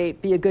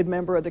 cooperate, be a good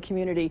member of the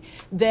community.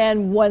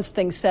 Then once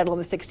things settle in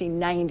the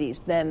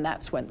 1690s, then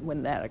that's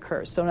when that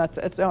occurs. So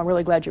I'm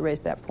really glad you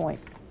raised that point.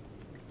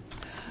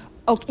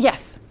 Oh,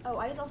 yes. Oh,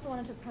 I just also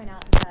wanted to point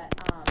out that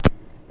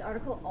the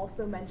article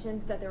also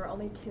mentions that there were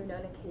only 2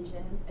 known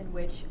occasions in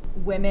which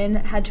women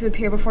had to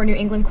appear before New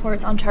England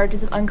courts on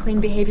charges of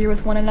unclean behavior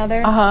with one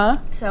another.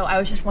 So I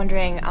was just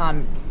wondering,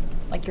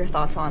 your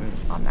thoughts on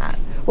that.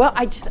 Well,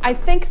 I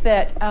think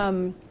that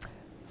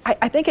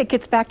I think it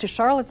gets back to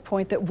Charlotte's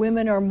point that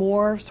women are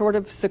more sort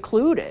of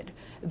secluded.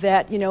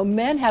 That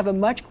men have a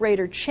much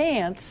greater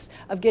chance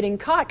of getting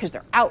caught because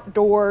they're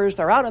outdoors,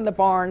 they're out in the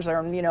barns, or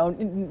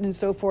and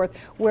so forth.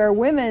 Where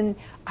women,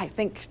 I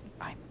think,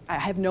 I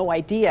have no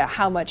idea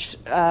how much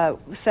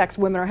sex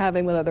women are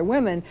having with other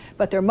women,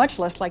 but they're much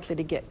less likely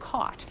to get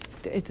caught.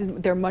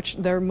 They're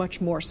much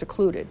more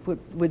secluded.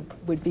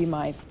 Would be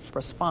my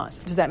response.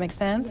 Does that make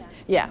sense?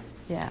 Yeah.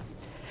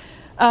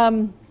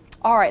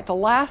 All right. The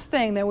last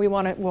thing that we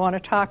want to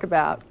talk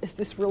about is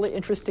this really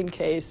interesting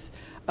case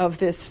of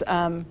this.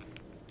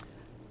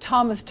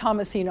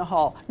 Thomasina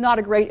Hall. Not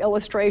a great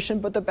illustration,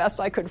 but the best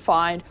I could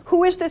find.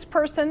 Who is this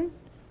person?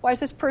 Why is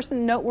this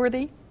person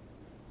noteworthy?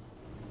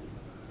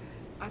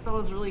 I thought it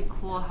was really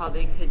cool how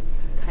they could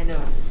kind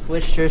of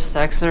switch their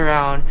sex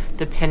around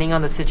depending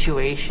on the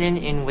situation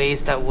in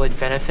ways that would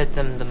benefit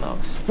them the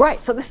most.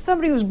 Right. So this is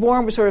somebody who's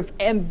born with sort of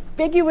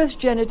ambiguous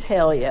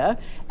genitalia,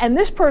 and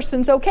this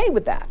person's okay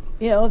with that.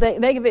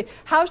 They can be.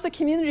 How's the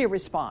community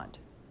respond?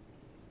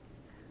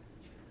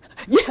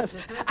 Yes.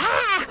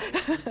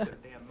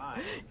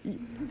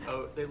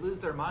 They lose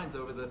their minds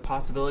over the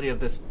possibility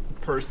of this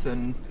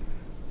person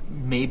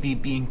maybe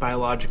being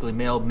biologically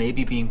male,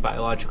 maybe being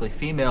biologically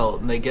female,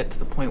 and they get to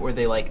the point where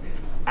they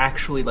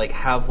actually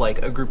have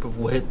a group of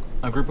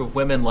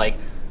women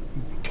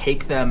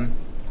take them.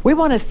 We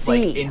want to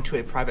see into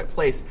a private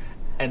place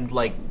and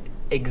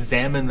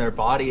examine their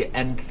body,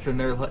 and then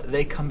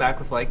they come back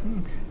with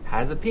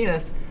has a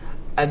penis,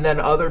 and then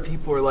other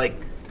people are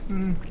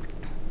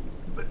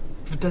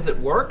does it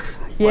work?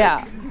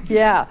 Yeah.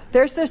 You're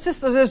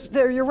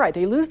right.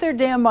 They lose their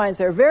damn minds.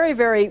 They're very,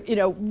 very,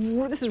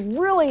 this is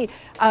really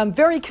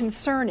very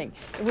concerning.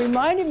 It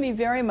reminded me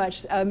very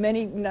much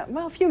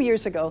a few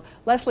years ago,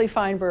 Leslie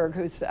Feinberg,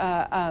 who's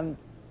known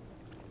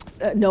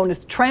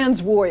as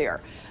Trans Warrior,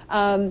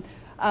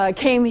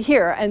 came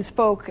here and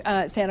spoke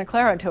at Santa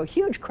Clara to a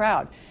huge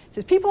crowd. It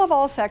says, people of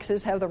all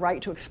sexes have the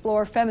right to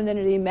explore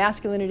femininity,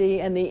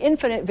 masculinity, and the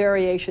infinite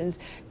variations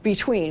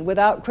between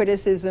without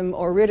criticism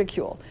or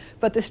ridicule.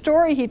 But the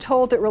story he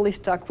told that really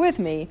stuck with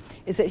me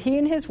is that he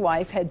and his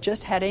wife had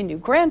just had a new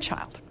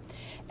grandchild.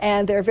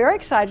 And they're very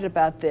excited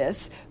about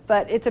this,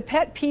 but it's a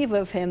pet peeve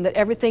of him that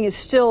everything is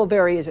still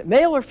very, is it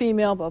male or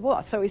female, blah,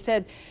 blah. So he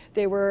said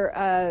they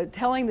were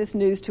telling this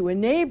news to a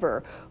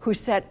neighbor who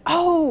said,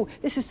 oh,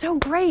 this is so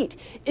great.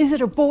 Is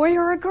it a boy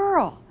or a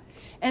girl?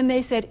 And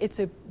they said, it's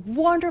a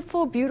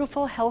wonderful,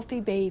 beautiful, healthy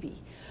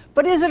baby.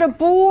 But is it a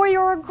boy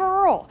or a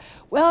girl?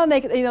 Well, and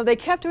they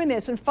kept doing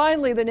this. And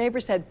finally, the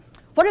neighbor said,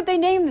 what did they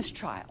name this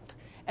child?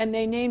 And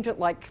they named it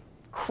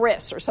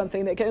Chris or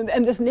something.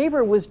 And this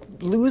neighbor was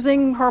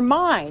losing her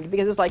mind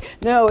because it's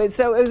no.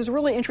 So it was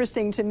really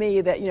interesting to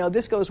me that,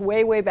 this goes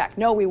way, way back.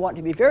 No, we want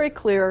to be very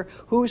clear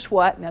who's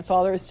what, and that's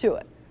all there is to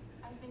it.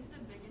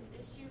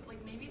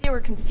 They were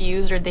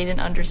confused or they didn't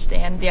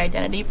understand the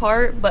identity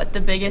part, but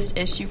the biggest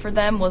issue for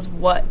them was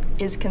what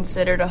is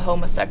considered a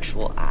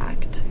homosexual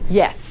act.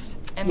 Yes.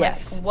 And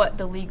what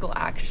the legal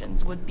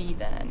actions would be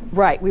then.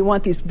 Right. We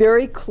want these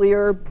very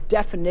clear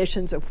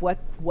definitions of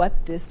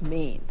what this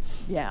means.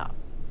 Yeah.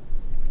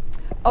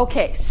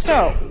 Okay,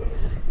 so,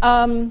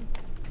 all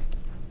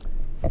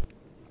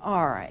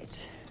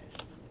right.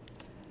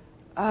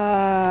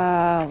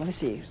 Let me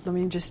see. Let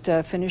me just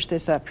finish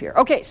this up here.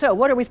 Okay, so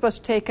what are we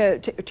supposed to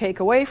take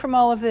away from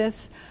all of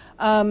this?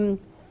 The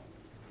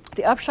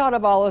upshot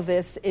of all of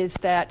this is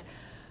that,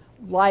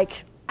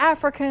 like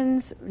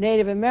Africans,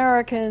 Native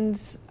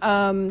Americans,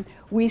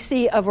 we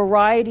see a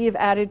variety of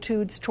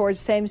attitudes towards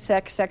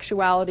same-sex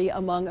sexuality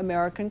among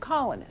American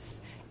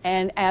colonists.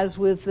 And as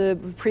with the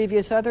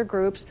previous other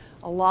groups,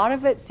 a lot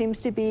of it seems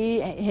to be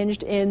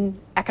hinged in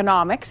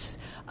economics.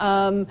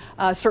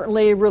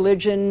 Certainly,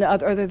 religion,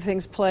 other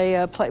things play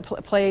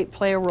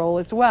a role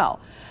as well.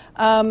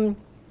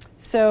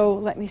 So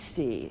let me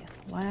see.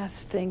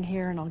 Last thing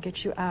here, and I'll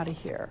get you out of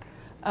here.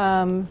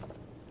 Yeah,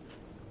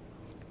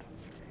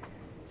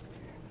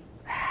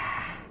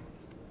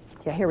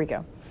 here we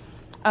go.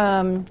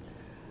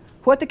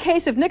 What the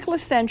case of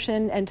Nicholas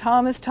Senchen and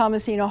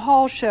Thomasina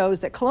Hall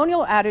shows that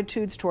colonial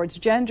attitudes towards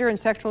gender and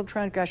sexual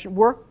transgression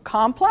were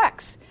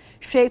complex,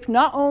 shaped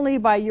not only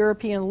by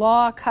European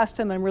law,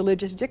 custom, and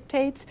religious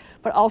dictates,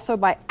 but also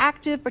by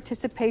active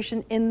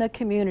participation in the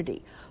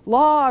community.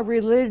 Law,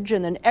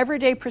 religion, and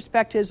everyday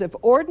perspectives of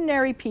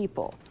ordinary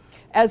people,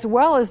 as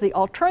well as the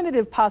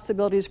alternative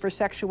possibilities for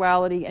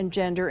sexuality and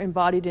gender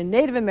embodied in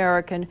Native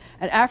American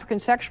and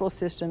African sexual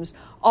systems,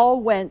 all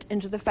went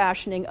into the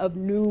fashioning of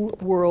New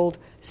World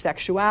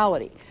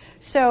sexuality.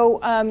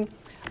 So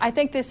I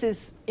think this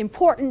is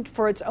important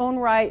for its own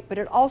right, but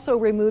it also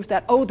removes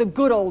that, the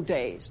good old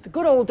days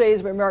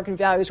of American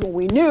values when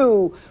we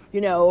knew,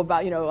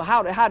 about,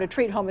 how to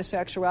treat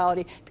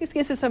homosexuality. This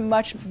gives us a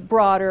much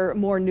broader,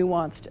 more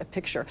nuanced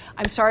picture.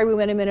 I'm sorry we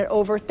went a minute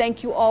over.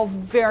 Thank you all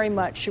very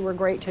much. You were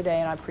great today,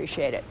 and I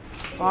appreciate it.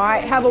 All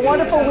right, have a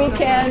wonderful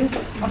weekend.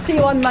 I'll see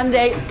you on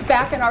Monday,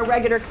 back in our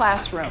regular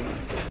classroom.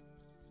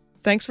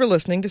 Thanks for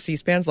listening to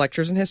C-SPAN's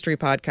Lectures in History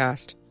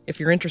podcast. If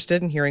you're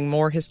interested in hearing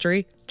more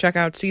history, check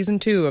out Season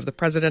 2 of the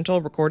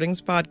Presidential Recordings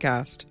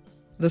podcast.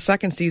 The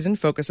second season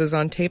focuses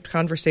on taped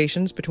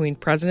conversations between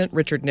President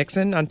Richard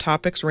Nixon on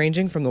topics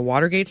ranging from the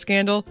Watergate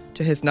scandal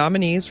to his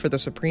nominees for the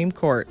Supreme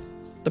Court.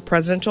 The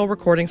Presidential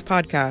Recordings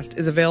podcast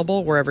is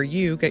available wherever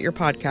you get your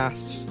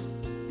podcasts.